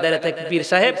পাড়া জায়গায় দাঁড়িয়ে থাকবি। পীর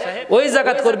সাহেব ওই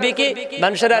জায়গাত করবি কি,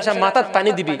 মানুষেরা আসা মাথাত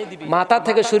পানি দিবি, মাথা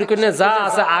থেকে শুরু করে যা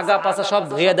আছে আগা পাশা সব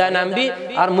ধুয়ে দেয় নামবি,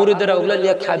 আর মুরিদেরা ওগুলো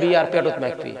নিয়ে খাবি আর পেটত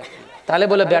মাখবি, তাহলে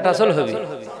বলে বেটাচল হবি।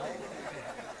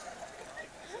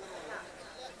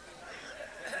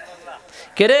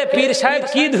 কেরে পীর সাহেব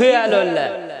কি ধুয়ে আলো,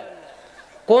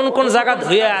 কোন কোন জায়গা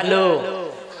ধুয়ে আলো?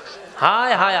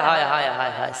 হায় হায় হায় হায়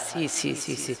হায় হায়, সি সি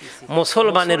সি সি,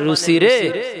 মুসলমানের রুচি রে।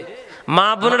 মা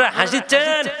বোনেরা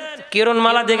হাসিচ্ছেন,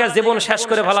 কিরণমালা দেখে জীবন শেষ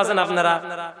করে ফেলাছেন আপনারা,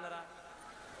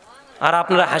 আর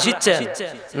আপনারা হাসিচ্ছেন।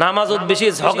 নামাজত বেশি,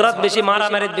 ঝগড়াত বেশি,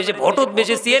 মারামারিত বেশি, ভোটত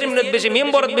বেশি, চেয়ারম্যানত বেশি,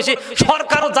 মেম্বরত বেশি,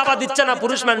 সরকারও যাবা দিচ্ছে না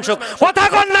পুরুষ মানুষ। কথা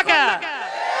কন না কে?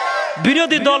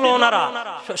 বিরোধী দল ওনারা,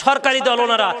 সরকারি দল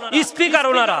ওনারা, স্পিকার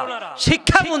ওনারা,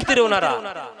 শিক্ষামন্ত্রী ওনারা,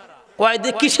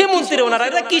 কয়েকদিন কৃষি মন্ত্রী ওনারা।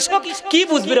 এটা কৃষক কি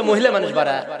বুঝবি রে, মহিলা মানুষ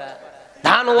বাড়া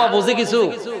ধান ওয়া বুঝে কিছু।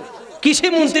 কৃষি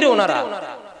মন্ত্রী ওনারা।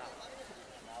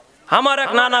 আমার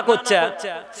এক নানা করছে,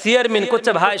 চেয়ারম্যান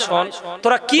করছে, ভাই শোন,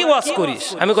 তোরা কি ওয়াজ করিস?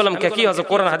 আমি বললাম কে কি আছে?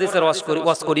 কোরআন হাদিসের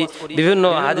ওয়াজ করি, বিভিন্ন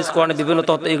হাদিস কোরআনে বিভিন্ন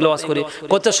তত্ত্ব এগুলো ওয়াজ করি।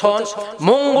 করছে শোন,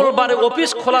 মঙ্গলবারে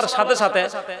অফিস খোলার সাথে সাথে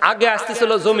আগে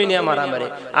আসতেছিল জমি নিয়ে মারামারি,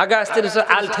 আগে আসতেছিল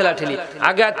আল ঠেলাঠেলি,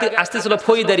 আগে আসতেছিল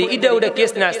ফৌজদারি, ইটা ওটা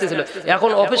কেস নিয়ে আসতেছিল।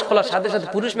 এখন অফিস খোলার সাথে সাথে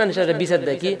পুরুষ মানুষের বিচার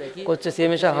দেয় কি করছে,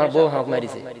 সেমেশা আমার বউ হাঁক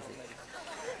মারিছে,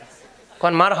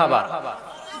 কোন মার হাবা,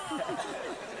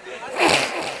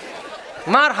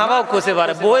 মার হাওয়াও কষে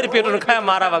পারে। বইয়ের পেটন খায়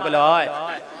মার হাওয়া করলে হয়?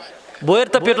 বইয়ের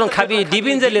তো পেটন খাবি,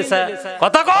 ডিবিন যে লেসা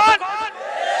কথা কন।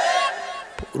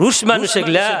 রুশ মানুষ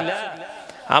এগুলা।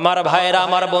 আমার ভাইরা,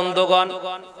 আমার বন্ধুগণ,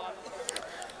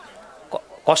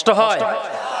 কষ্ট হয়,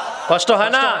 কষ্ট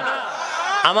হয় না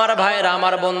আমার ভাইরা,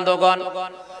 আমার বন্ধুগণ?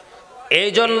 এই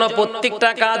জন্য প্রত্যেকটা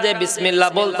কাজে বিসমিল্লাহ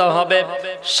বলতে হবে।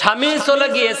 স্বামী চলে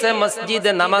গিয়েছে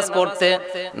মসজিদে নামাজ পড়তে,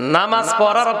 নামাজ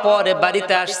পড়ার পরে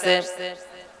বাড়িতে আসছে,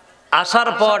 আসার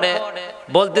পরে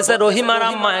বলতেছে রহিমার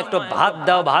আম্মা একটু ভাত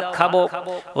দাও, ভাত খাবো।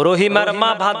 রহিমার মা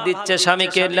ভাত দিচ্ছে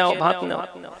স্বামীকে, নাও ভাত নাও।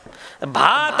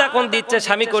 ভাত এখন দিচ্ছে,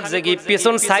 স্বামী করছে কি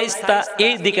পেছন সাইজটা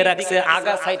এই দিকে রাখছে,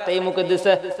 আগা সাইডটা এই মুখে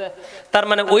দিচ্ছে। তার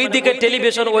মানে ওই দিকে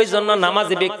টেলিভিশন, ওই জন্য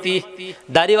নামাজি ব্যক্তি,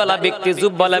 দাড়িওয়ালা ব্যক্তি,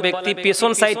 জুবওয়ালা ব্যক্তি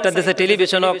পেছন সাইডটা দিচ্ছে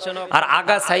টেলিভিশন, আর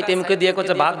আগা সাইড এই মুখে দিয়ে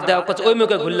করছে ভাত দাও, করছে ওই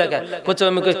মুখে ঘুরলে করছে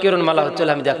ওই মুখে কিরণ মালা হচ্ছিল,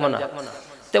 আমি দেখবো না।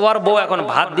 ওর বউ এখন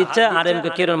ভাত দিচ্ছে আর এমকে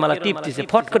কিরণমালা টিপ দিচ্ছে।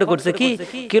 ফট করে করছে কি,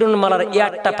 কিরণমালার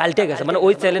ইয়ারটা পাল্টে গেছে, মানে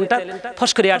ওই চ্যানেলটা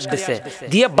ফস করে ইয়ার দিচ্ছে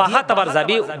দিয়ে বাহাত আবার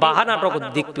যাবি, বাহা নাটক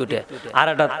দেখবি উঠে আর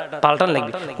একটা পাল্টান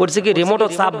লাগবে। করছে কি রিমোটও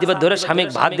চাপ দিবে ধরে, স্বামী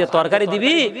ভাত দিয়ে তরকারি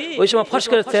দিবি, ওই সময় ফস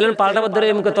করে চ্যানেল পাল্টাবার ধরে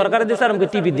এমকে তরকারি দিচ্ছে আর এমকে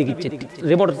টিভি দিচ্ছে,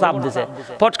 রিমোট চাপ দিচ্ছে,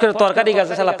 ফট করে তরকারি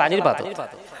গেছে শালা পানির পাত।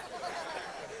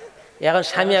 এখন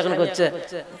স্বামী এখন করছে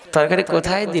তরকারি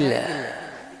কোথায় দিলে,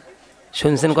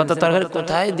 শুনছেন কত তরকারি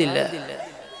কোথায় দিলে,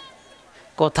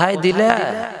 কোথায় দিলে?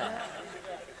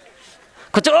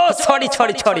 ও সরি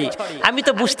সরি সরি, আমি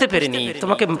তো বুঝতে পারিনি,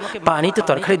 তোমাকে পানি তো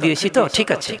তরকারি দিয়েছি তো, ঠিক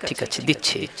আছে ঠিক আছে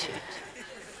দিচ্ছি।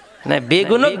 না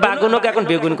বেগুনক বাগুনক এখন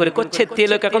বেগুন করে করছে,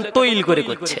 তেলক এখন তৈল করে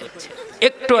করছে,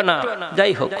 একটু না।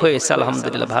 যাই হোক হয়েছে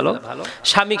আলহামদুলিল্লাহ ভালো।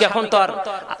 স্বামীকে এখন তো আর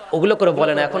ওগুলো করে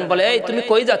বলে না, এখন বলে এই তুমি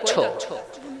কই যাচ্ছ,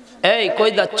 এই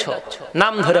কই যাচ্ছ,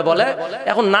 নাম ধরে বলে।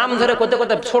 এখন নাম ধরে করতে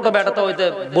করতে ছোট বেটা তো ওইতে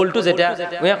বল্টু যেটা,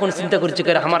 ওই এখন চিন্তা করছি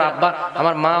করে আমার আব্বা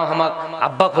আমার মা আমার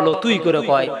আব্বা হলো তুই করে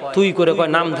কয়, তুই করে কয়,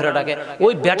 নাম ধরে ডাকে।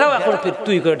 ওই বেটাও এখন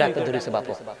তুই করে ডাকতে ধরেছে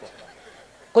বাপু।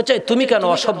 কোথায় তুমি কেন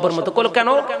অসভ্যর মতো করো, কেন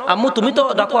আম্মু তুমি তো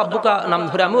ডাকো আব্বুকা নাম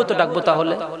ধরে, আমিও তো ডাকবো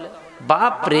তাহলে।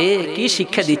 বাপ রে কি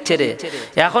শিক্ষা দিচ্ছে রে।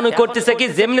 এখন ওই করতেছে কি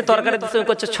যেমনি তরকারি দিচ্ছে ওই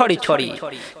করছে ছড়ি ছড়ি।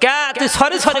 কে তুই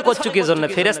সরি সরি করছো কি জন্য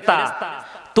ফেরেশতা?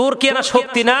 তোর কি না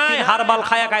শক্তি নাই, হারবাল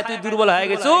খায়া খায় তুই দুর্বল হয়ে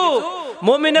গেছো?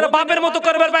 মুমিনের বাপের মতো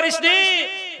করবার পারিস নি,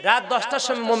 রাত 10টার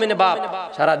সময় মুমিনের বাপ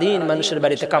সারাদিন মানুষের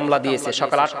বাড়িতে কামলা দিয়েছে,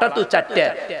 সকাল 8টা to 4টা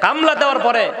কামলা দেওয়ার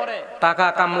পরে টাকা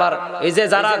কামলার এই যে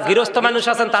যারা গৃহস্থ মানুষ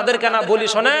আছেন তাদেরকে না বলি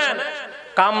শোনেন,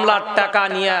 কামলার টাকা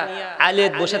নিয়ে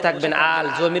আলেদ বসে থাকবেন, আল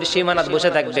জমির সীমানাত বসে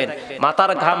থাকবেন,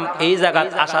 মাথার ঘাম এই জায়গা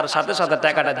আসার সাথে সাথে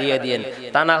টাকাটা দিয়ে দিয়েন,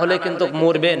 তা না হলে কিন্তু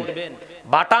মরবেন,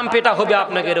 বাটাম পেটা হবে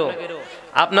আপনাদেরও।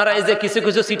 আপনারা এই যে কিছু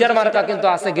কিছু সিটার মার্কা কিন্তু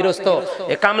আছে গৃহস্থ,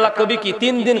 এ কামলা কবি কি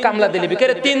 3 দিন কামলা দিলি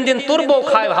বিকেলে 3 দিন তোর বউ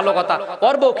খায় ভালো কথা,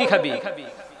 ওর বউ কি খাবি?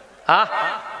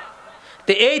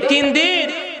 তো এই 3 দিন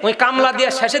ওই কামলা দিয়ে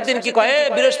শেষের দিন কি কয়,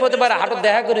 বৃহস্পতিবার হাটত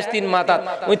দেখা করিস 3 মাথাত,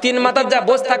 ওই 3 মাথাত যা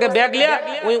বস থাকে ব্যাগ লিয়া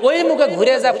ওই মুখে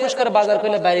ঘুরে যা পুষ্কার বাজার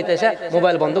করলে বাড়িতে এসে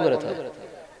মোবাইল বন্ধ করে থাকে,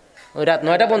 ওই রাত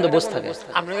 9টা বন্ধ বস থাকে।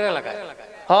 আপনাদের এলাকায়?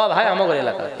 হ্যাঁ ভাই, আমাদের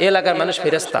এলাকা, এই এলাকার মানুষ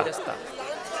ফেরেশতা।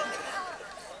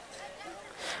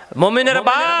 মুমিনের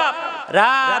বাপ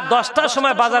রাত 10টার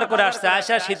সময় বাজার করে আসছে,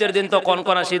 আসা শীতের দিন তো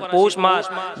কনকনা শীত, পৌষ মাস,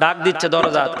 ডাক দিচ্ছে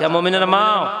দরজা, কে মুমিনের মা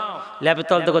ল্যাপে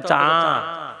তলতে করছে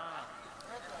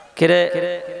কেরে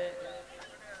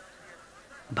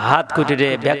ভাত কুটি রে,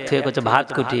 ব্যাগ থেকে করছে ভাত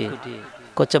কুটি,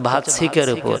 করছে ভাত শিকের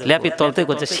উপর, ল্যাপি তলতে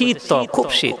করছে শীত তো খুব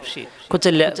শীত, করছে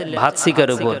ভাত শিকের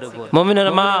উপর, মুমিনের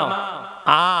মা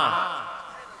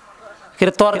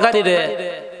কেরে তরকারি রে,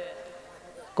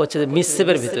 করছে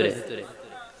মিসেপের ভিতরে,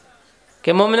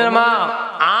 কে মুমিনের মা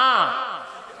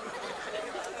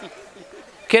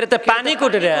কেরেতে পানি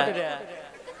কুটি রে,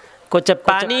 করছে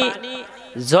পানি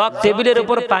জগ টেবিলের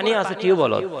উপর পানি আছে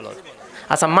টিউবওয়েল।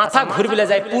 আচ্ছা মাথা ঘুরবিলে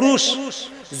যায় পুরুষ,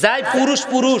 যায় পুরুষ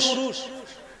পুরুষ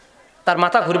তার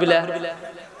মাথা ঘুরবিলে,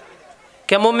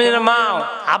 কে মুমিনের মা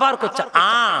আবার করছে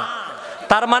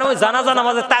তার মানে ওই জানাজা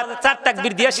নামাজে 4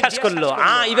 তাকবীর দিয়ে শেষ করলো,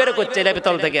 এবারে করছে লেপে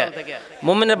তল থেকে।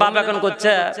 মুমিনের বাপ এখন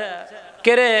করছে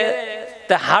কেরে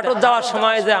হাটত যাওয়ার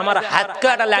সময় যে আমার হাত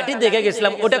কাটা লাঠি দেখে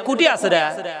গেছিলাম ওটা কুটি আছে রে,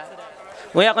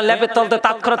 ওই এখন লেপের তলতে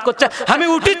তাৎক্ষণাৎ করছে আমি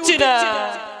উঠিচ্ছি না।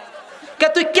 কে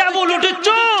তুই কেবল উঠেছ?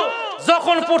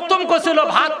 যখন প্রথম কছিল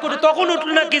ভাত করে তখন উঠল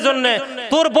না কি জন্য?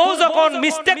 তোর বউ যখন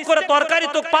মিস্টেক করে তরকারি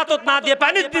তো পাতত না দিয়ে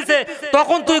পানি দিছে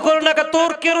তখন তুই করো না,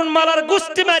 তোর কেরুন মালার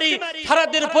গুষ্টি মারি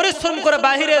সারাদিন পরিশ্রম করে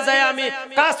বাহিরে যায় আমি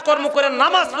কাজকর্ম করে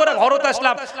নামাজ পড়ে ঘরত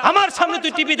আসলাম, আমার সামনে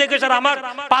তুই টিভি দেখেছ আর আমার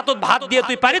পাতত ভাত দিয়ে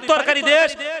তুই পানির তরকারি দেশ,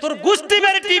 তোর গুষ্টি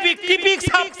মারি টিভি টিপি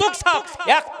সাপ তুক সাপ।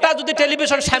 একটা যদি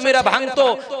টেলিভিশন স্বামীরা ভাঙতো,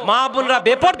 মা বোনরা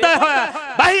বেপরদায় হয়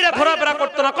বাহিরে ঘোরাফেরা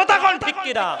করতো না, কথা কোন ঠিক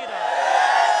কিনা?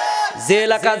 যে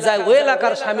এলাকা যায় ওই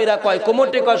এলাকার স্বামীরা কয়,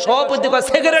 কমিটি কয়, সভাপতি কয়,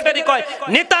 সেক্রেটারি কয়,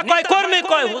 নেতা কয়, কর্মী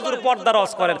কয় হুজুর পর্দা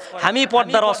রস করেন, আমি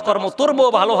পর্দা রস কর্ম তোর বউ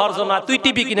ভালো হওয়ার জন্য তুই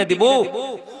টিভি কিনে দিব?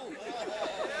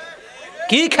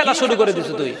 কি খেলা শুরু করে দিছ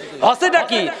তুই? হসেটা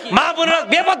কি? মা বোনেরা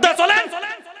বেপর্দা চলেন,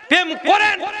 প্রেম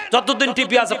করেন, যতদিন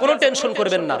টিভি আছে কোনো টেনশন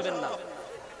করবেন না।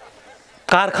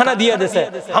 কারখানা দিয়ে দিয়েছে,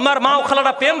 আমার মা ও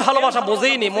খালাটা প্রেম ভালোবাসা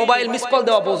বোঝেইনি, মোবাইল মিস কল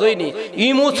দেওয়া বোঝেইনি,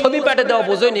 ইমো ছবি পাঠে দেওয়া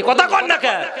বোঝেইনি, কথা কন না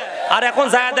কে? আর এখন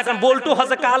যায় দেখেন বল্টু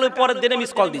হচ্ছে কাল ওই পরের দিনে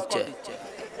মিস কল দিচ্ছে।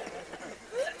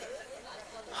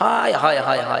 হায় হায়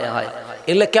হায় হায় হায়,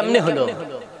 এগুলো কেমনে হলো?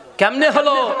 কেমনে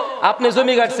হলো? আপনি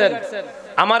জমি কাটছেন,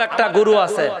 আমার একটা গরু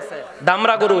আছে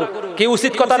দামরা গরু, কি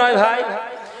উচিত কথা নয় ভাই?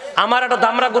 আমার একটা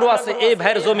দামরা গরু আছে, এই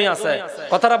ভাইয়ের জমি আছে,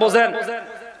 কথাটা বোঝেন?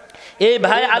 এই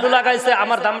ভাই আলু লাগাইছে,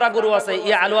 আমার দামরা গরু আছে,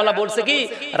 এই আলুওয়ালা বলছে কি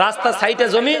রাস্তার সাইডে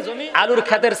জমি, আলুর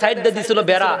ক্ষেতের সাইড দিয়ে দিছিল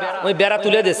বেড়া, ওই বেড়া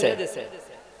তুলে দিছে।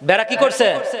 বেড়া কি করছে?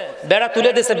 বেড়া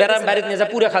তুলে দিছে, বেড়া বাড়িতে নিয়ে যা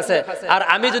পুরে খাচ্ছে। আর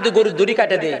আমি যদি গরুর দড়ি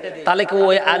কাটে দিই তাহলে কি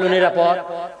ওই আলু নিরাপদ?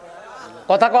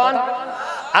 কথা কন,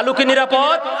 আলু কি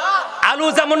নিরাপদ? আলু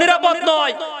যেমন নিরাপদ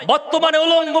নয়, বর্তমানে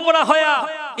উলঙ্গ পরা হয়া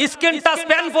স্কিন টাচ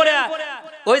প্যান্ট পরে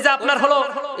ওই যে আপনার হলো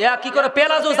কি করে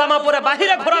পেলাজো জামা পরে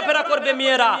বাহিরে ঘোরাফেরা করবে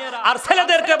মেয়েরা, আর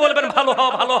ছেলেদেরকে বলবেন ভালো হও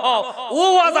ভালো হও, ও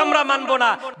আজ আমরা মানবো না।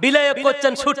 বিলাই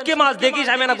করছেন শুটকি মাছ দেখিস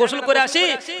আমি না গোসল করে আসি,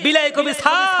 বিলাই কবি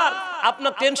স্যার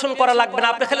আপনার টেনশন করা লাগবে না,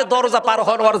 আপনি খালি দরজা পার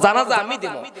হওয়ার জানাজা আমি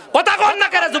দেব। কথা কন না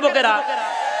কেন যুবকেরা?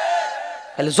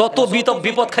 যত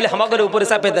বিপদ খালি আমাদের উপরে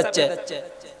চাপে যাচ্ছে।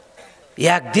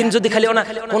 একদিন যদি খালি না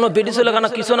কোনো বেডি ছিল না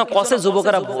কিছু না কষে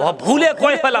যুবকেরা ভুলে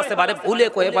কয়ে ফেলাছে, বারে ভুলে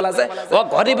কয়ে ফেলাছে, ও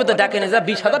ঘরের ভিতরে ডাকে নিয়ে যা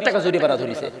 20,000 টাকা জরিমানা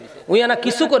ধরিছে, ওই না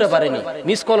কিছু করে পারেনি,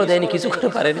 মিস কলও দেয়নি, কিছু করে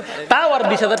পারেনি, তাও আর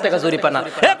 20,000 টাকা জরিমানা।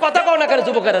 কথা কও না কেন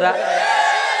যুবকেরা?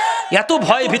 এত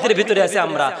ভয় ভিতরে ভিতরে আছে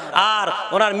আমরা। আর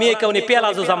ওনার মেয়েকে উনি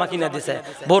পেলাজো জামা কিনে দিছে,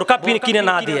 বোরকা কিনে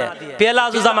না দিয়ে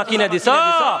পেলাজো জামা কিনে দিছ।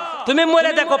 তুমি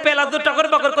মরে দেখো পেলাজো টকর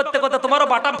বকর করতে করতে তোমারও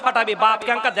বাটাম ফাটাবি, বাপ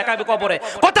ক্যাঙ্কা দেখাবি কবরে।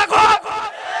 কথা কও,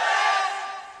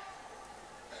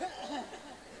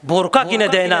 বোরকা কিনে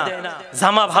দেয় না,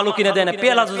 জামা ভালো কিনে দেয় না,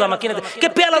 পেলাজো জামা কিনে দেয়। কে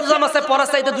পেলাজো জামা সে পরা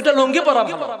চাইতে দুটা লুঙ্গি পরা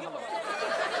ভালো।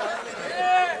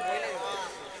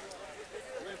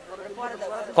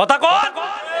 কথা কর,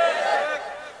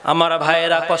 আমার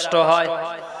ভাইয়েরা কষ্ট হয়,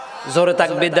 জোরে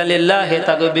তাকবীর, লিল্লাহি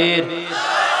তাকবীর।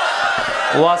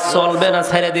 ওয়াজ চলবে না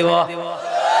ছেড়ে দিব?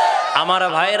 আমার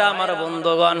ভাইরা, আমার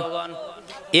বন্ধুগণ,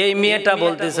 এই মেয়েটা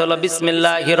বলতেছিল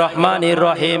বিসমিল্লাহির রহমানির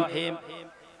রহিম।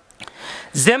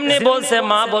 যেমনি বলছে,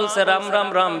 মা বলছে রাম রাম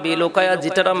রাম বিলুকায়া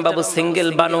জিটারাম বাবু সিঙ্গেল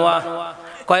বানোয়া।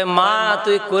 কয় মা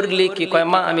তুই করলি কি? কয়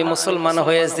মা আমি মুসলমান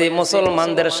হয়েছি।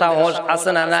 মুসলমানদের সাহস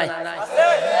আছে না নাই?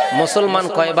 মুসলমান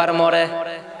কয়বার মরে?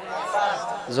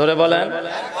 জোরে বলেন।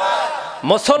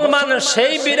 মুসলমান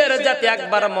সেই বীরের জাতি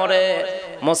একবার মরে।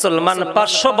 মুসলমান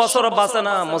 500 বছর বাঁচে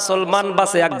না, মুসলমান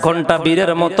বাঁচে 1 ঘন্টা।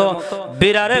 বীরের মতো,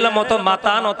 বিড়ালের মতো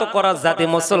মাথা নত করা জাতি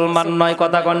মুসলমান নয়।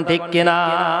 কথা কোন ঠিক কিনা?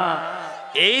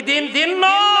 এই দিন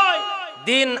নয়,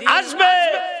 দিন আসবে,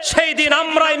 সেই দিন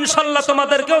আমরা ইনশাআল্লাহ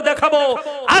তোমাদেরকেও দেখাবো।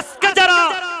 আজকে যারা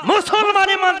মুসলমান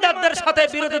ইমানদারদের সাথে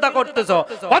বিরোধিতা করতেছো,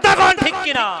 কথা কোন ঠিক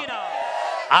কিনা?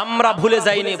 আমরা ভুলে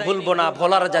যাইনি, ভুলবো না।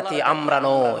 ভোলার জাতি আমরা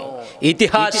নই।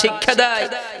 ইতিহাস শিক্ষা দেয়,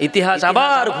 ইতিহাস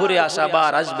আবার ঘুরে আসে,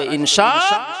 আবার আসবে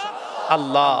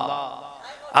ইনশাআল্লাহ।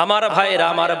 আমার ভাইরা,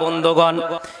 আমার বন্ধুগণ,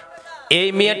 এই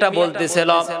মেয়েটা বলতেছিল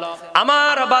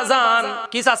আমার বাজান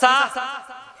কি চাচা?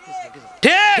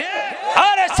 ঠিক?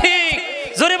 আরে ঠিক,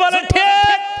 জোরে বলেন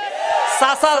ঠিক।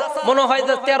 চাচা মনে হয়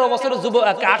যে 13 বছর যুবক,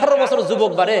 18 বছর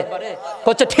যুবক বারে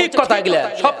করছে। ঠিক কথা, এগুলা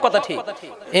সব কথা ঠিক।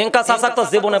 এঙ্কা চাচা তো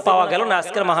জীবনে পাওয়া গেল না,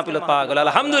 আজকের মাহফিলে পাওয়া গেল,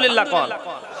 আলহামদুলিল্লাহ। কোন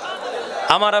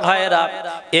আমার ভাইয়েরা,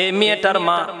 এই মেয়েটার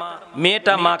মা,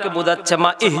 মেয়েটা মাকে বোঝাচ্ছে,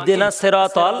 মা ইহদিনা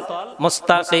সিরাতাল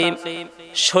মুস্তাকিম,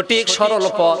 সঠিক সরল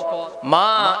পথ। মা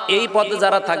এই পথে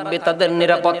যারা থাকবে তাদের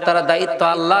নিরাপত্তার দায়িত্ব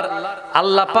আল্লাহর।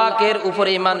 আল্লাহ পাকের উপরে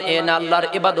ঈমান এনে আল্লাহর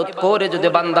ইবাদত করে যদি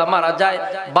বান্দা মারা যায়,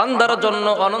 বান্দার জন্য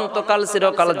অনন্তকাল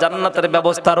চিরকাল জান্নাতের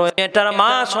ব্যবস্থা রয়েছে। এটার মা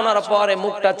শোনার পরে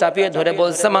মুখটা চাপিয়ে ধরে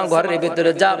বলছে, মা ঘরের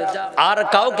ভিতরে যা, আর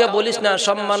কাউকে বলিস না,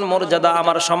 সম্মান মর্যাদা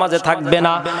আমার সমাজে থাকবে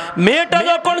না। মেয়েটা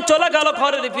যখন চলে গেল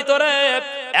ঘরের ভিতরে,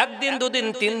 1 দিন 2 দিন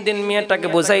 3 দিন মেয়েটাকে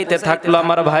বুঝাইতে থাকলো।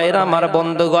 আমার ভাইরা, আমার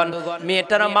বন্ধুগণ,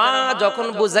 মেয়েটার মা যখন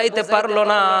বুঝাইতে পারলো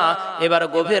না, এবার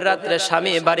গভীর রাত্রে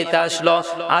স্বামী বাড়িতে আসলো।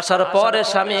 আসার পরে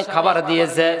স্বামী খাবার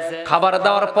দিয়েছে, খাবার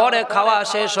দেওয়ার পরে খাওয়া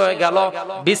শেষ হয়ে গেল।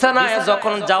 বিছানায়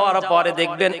যখন যাওয়ার পরে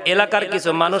দেখবেন এলাকার কিছু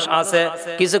মানুষ আছে,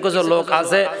 কিছু কিছু লোক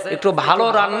আছে, একটু ভালো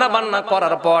রান্না বান্না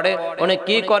করার পরে অনেক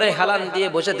কি করে, হেলান দিয়ে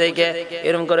বসে থেকে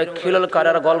এরকম করে খিলল করে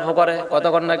আর গল্প করে।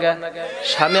 কতক্ষণ নাকি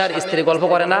স্বামী আর স্ত্রী গল্প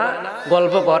করে না?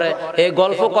 গল্প করে। এই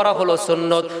গল্প করা হলো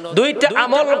সুন্নত। 2টা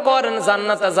আমল করেন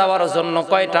জান্নাতে যাওয়ার জন্য।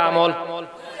 কয়টা আমল?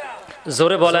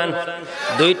 জোরে বলেন।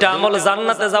 2টা আমল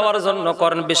জান্নাতে যাওয়ার জন্য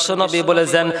করেন। বিশ্বনবী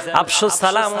বলেছেন আফসুস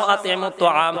সালাম ওয়া আতিমুত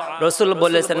তুআম। রাসূল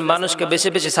বলেছেন মানুষকে বেশি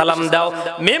বেশি সালাম দাও।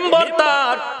 মিম্বর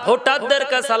তার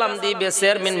ভোটারদেরকে সালাম দিবে,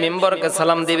 চেয়ারম্যান মিম্বরকে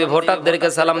সালাম দিবে, ভোটারদেরকে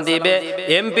সালাম দিবে,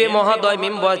 এমপি মহোদয়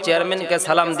মিম্বর চেয়ারম্যানকে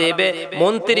সালাম দিবে,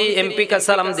 মন্ত্রী এমপিকে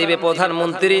সালাম দিবে,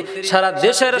 প্রধানমন্ত্রী সারা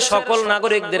দেশের সকল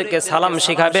নাগরিকদেরকে সালাম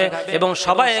শিখাবে এবং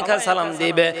সবাইকে সালাম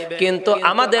দিবে। কিন্তু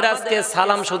আমাদের আজকে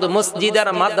সালাম শুধু মসজিদ আর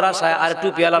মাদ্রাসায় আর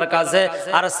টুপিওয়ালার কাছে,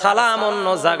 আর সালাম অন্য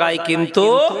জায়গায় কিন্তু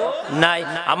নাই।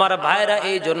 আমার ভাইরা,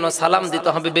 এই জন্য সালাম দিতে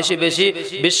হবে বেশি বেশি।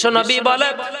 বিশ্বনবী বলে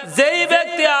যেই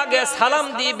ব্যক্তি আগে সালাম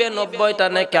দিবে 90টা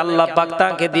নেকি আল্লাহ পাক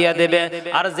তাকে দিয়ে দেবে,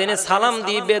 আর যিনি সালাম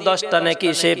দিবে 10টা নেকি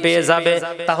সে পেয়ে যাবে।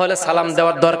 তাহলে সালাম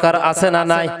দেওয়ার দরকার আছে না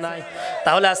নাই?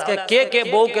 তাহলে আজকে কে কে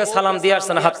বউকে সালাম দিয়ে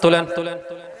আসছেন? হাত তোলেন,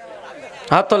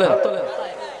 হাত তোলেন।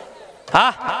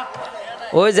 হ্যাঁ,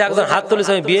 ওই যে একজন হাত তুলেছে,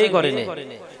 আমি বিয়েই করিনি।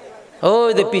 ওই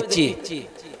যে পিচ্ছি,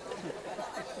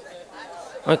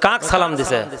 কাক সালাম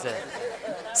দিছে?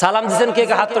 সালাম দিছেন কে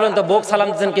কে? হাত তোলেন তো। বউক সালাম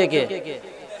দিছেন কে কে?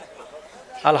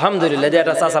 আলহামদুলিল্লাহ,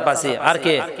 এটা চাচা পাচ্ছি। আর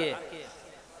কে?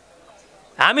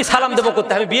 আমি সালাম দেবো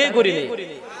করতে, আমি বিয়ে করিনি।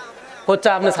 করছে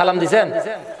আপনি সালাম দিছেন?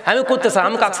 আমি করতে চাই,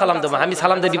 আমি কাক সালাম দেবো? আমি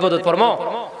সালাম দিয়ে বিপদ পড়বো?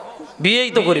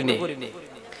 বিয়েই তো করিনি।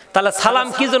 তাহলে সালাম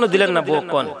কি জন্য দিলেন না? বউক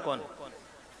কোন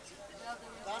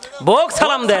বউক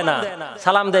সালাম দেয় না,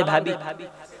 সালাম দেয় ভাবি।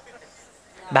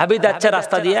 ভাবি যাচ্ছে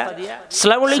রাস্তা দিয়া,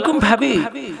 আসসালামু আলাইকুম ভাবি,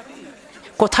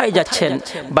 কোথায় যাচ্ছেন?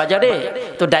 বাজারে।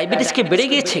 তো ডায়াবেটিস কি বেড়ে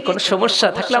গিয়েছে? কোন সমস্যা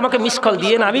থাকলে আমাকে মিস কল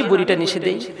দিয়ে না, আমি বুড়িটা নিষে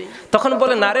দেই। তখন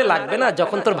বলে না রে, লাগবে না,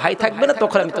 যখন তোর ভাই থাকবে না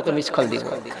তখন আমি তোকে মিস কল দিব।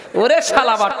 ওরে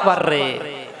শালা বাটপার রে,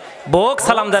 বউক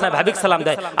সালাম দেয় না, ভাবিক সালাম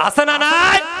দেয়। আছে না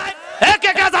নাই?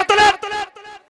 একে কাজ হাতলে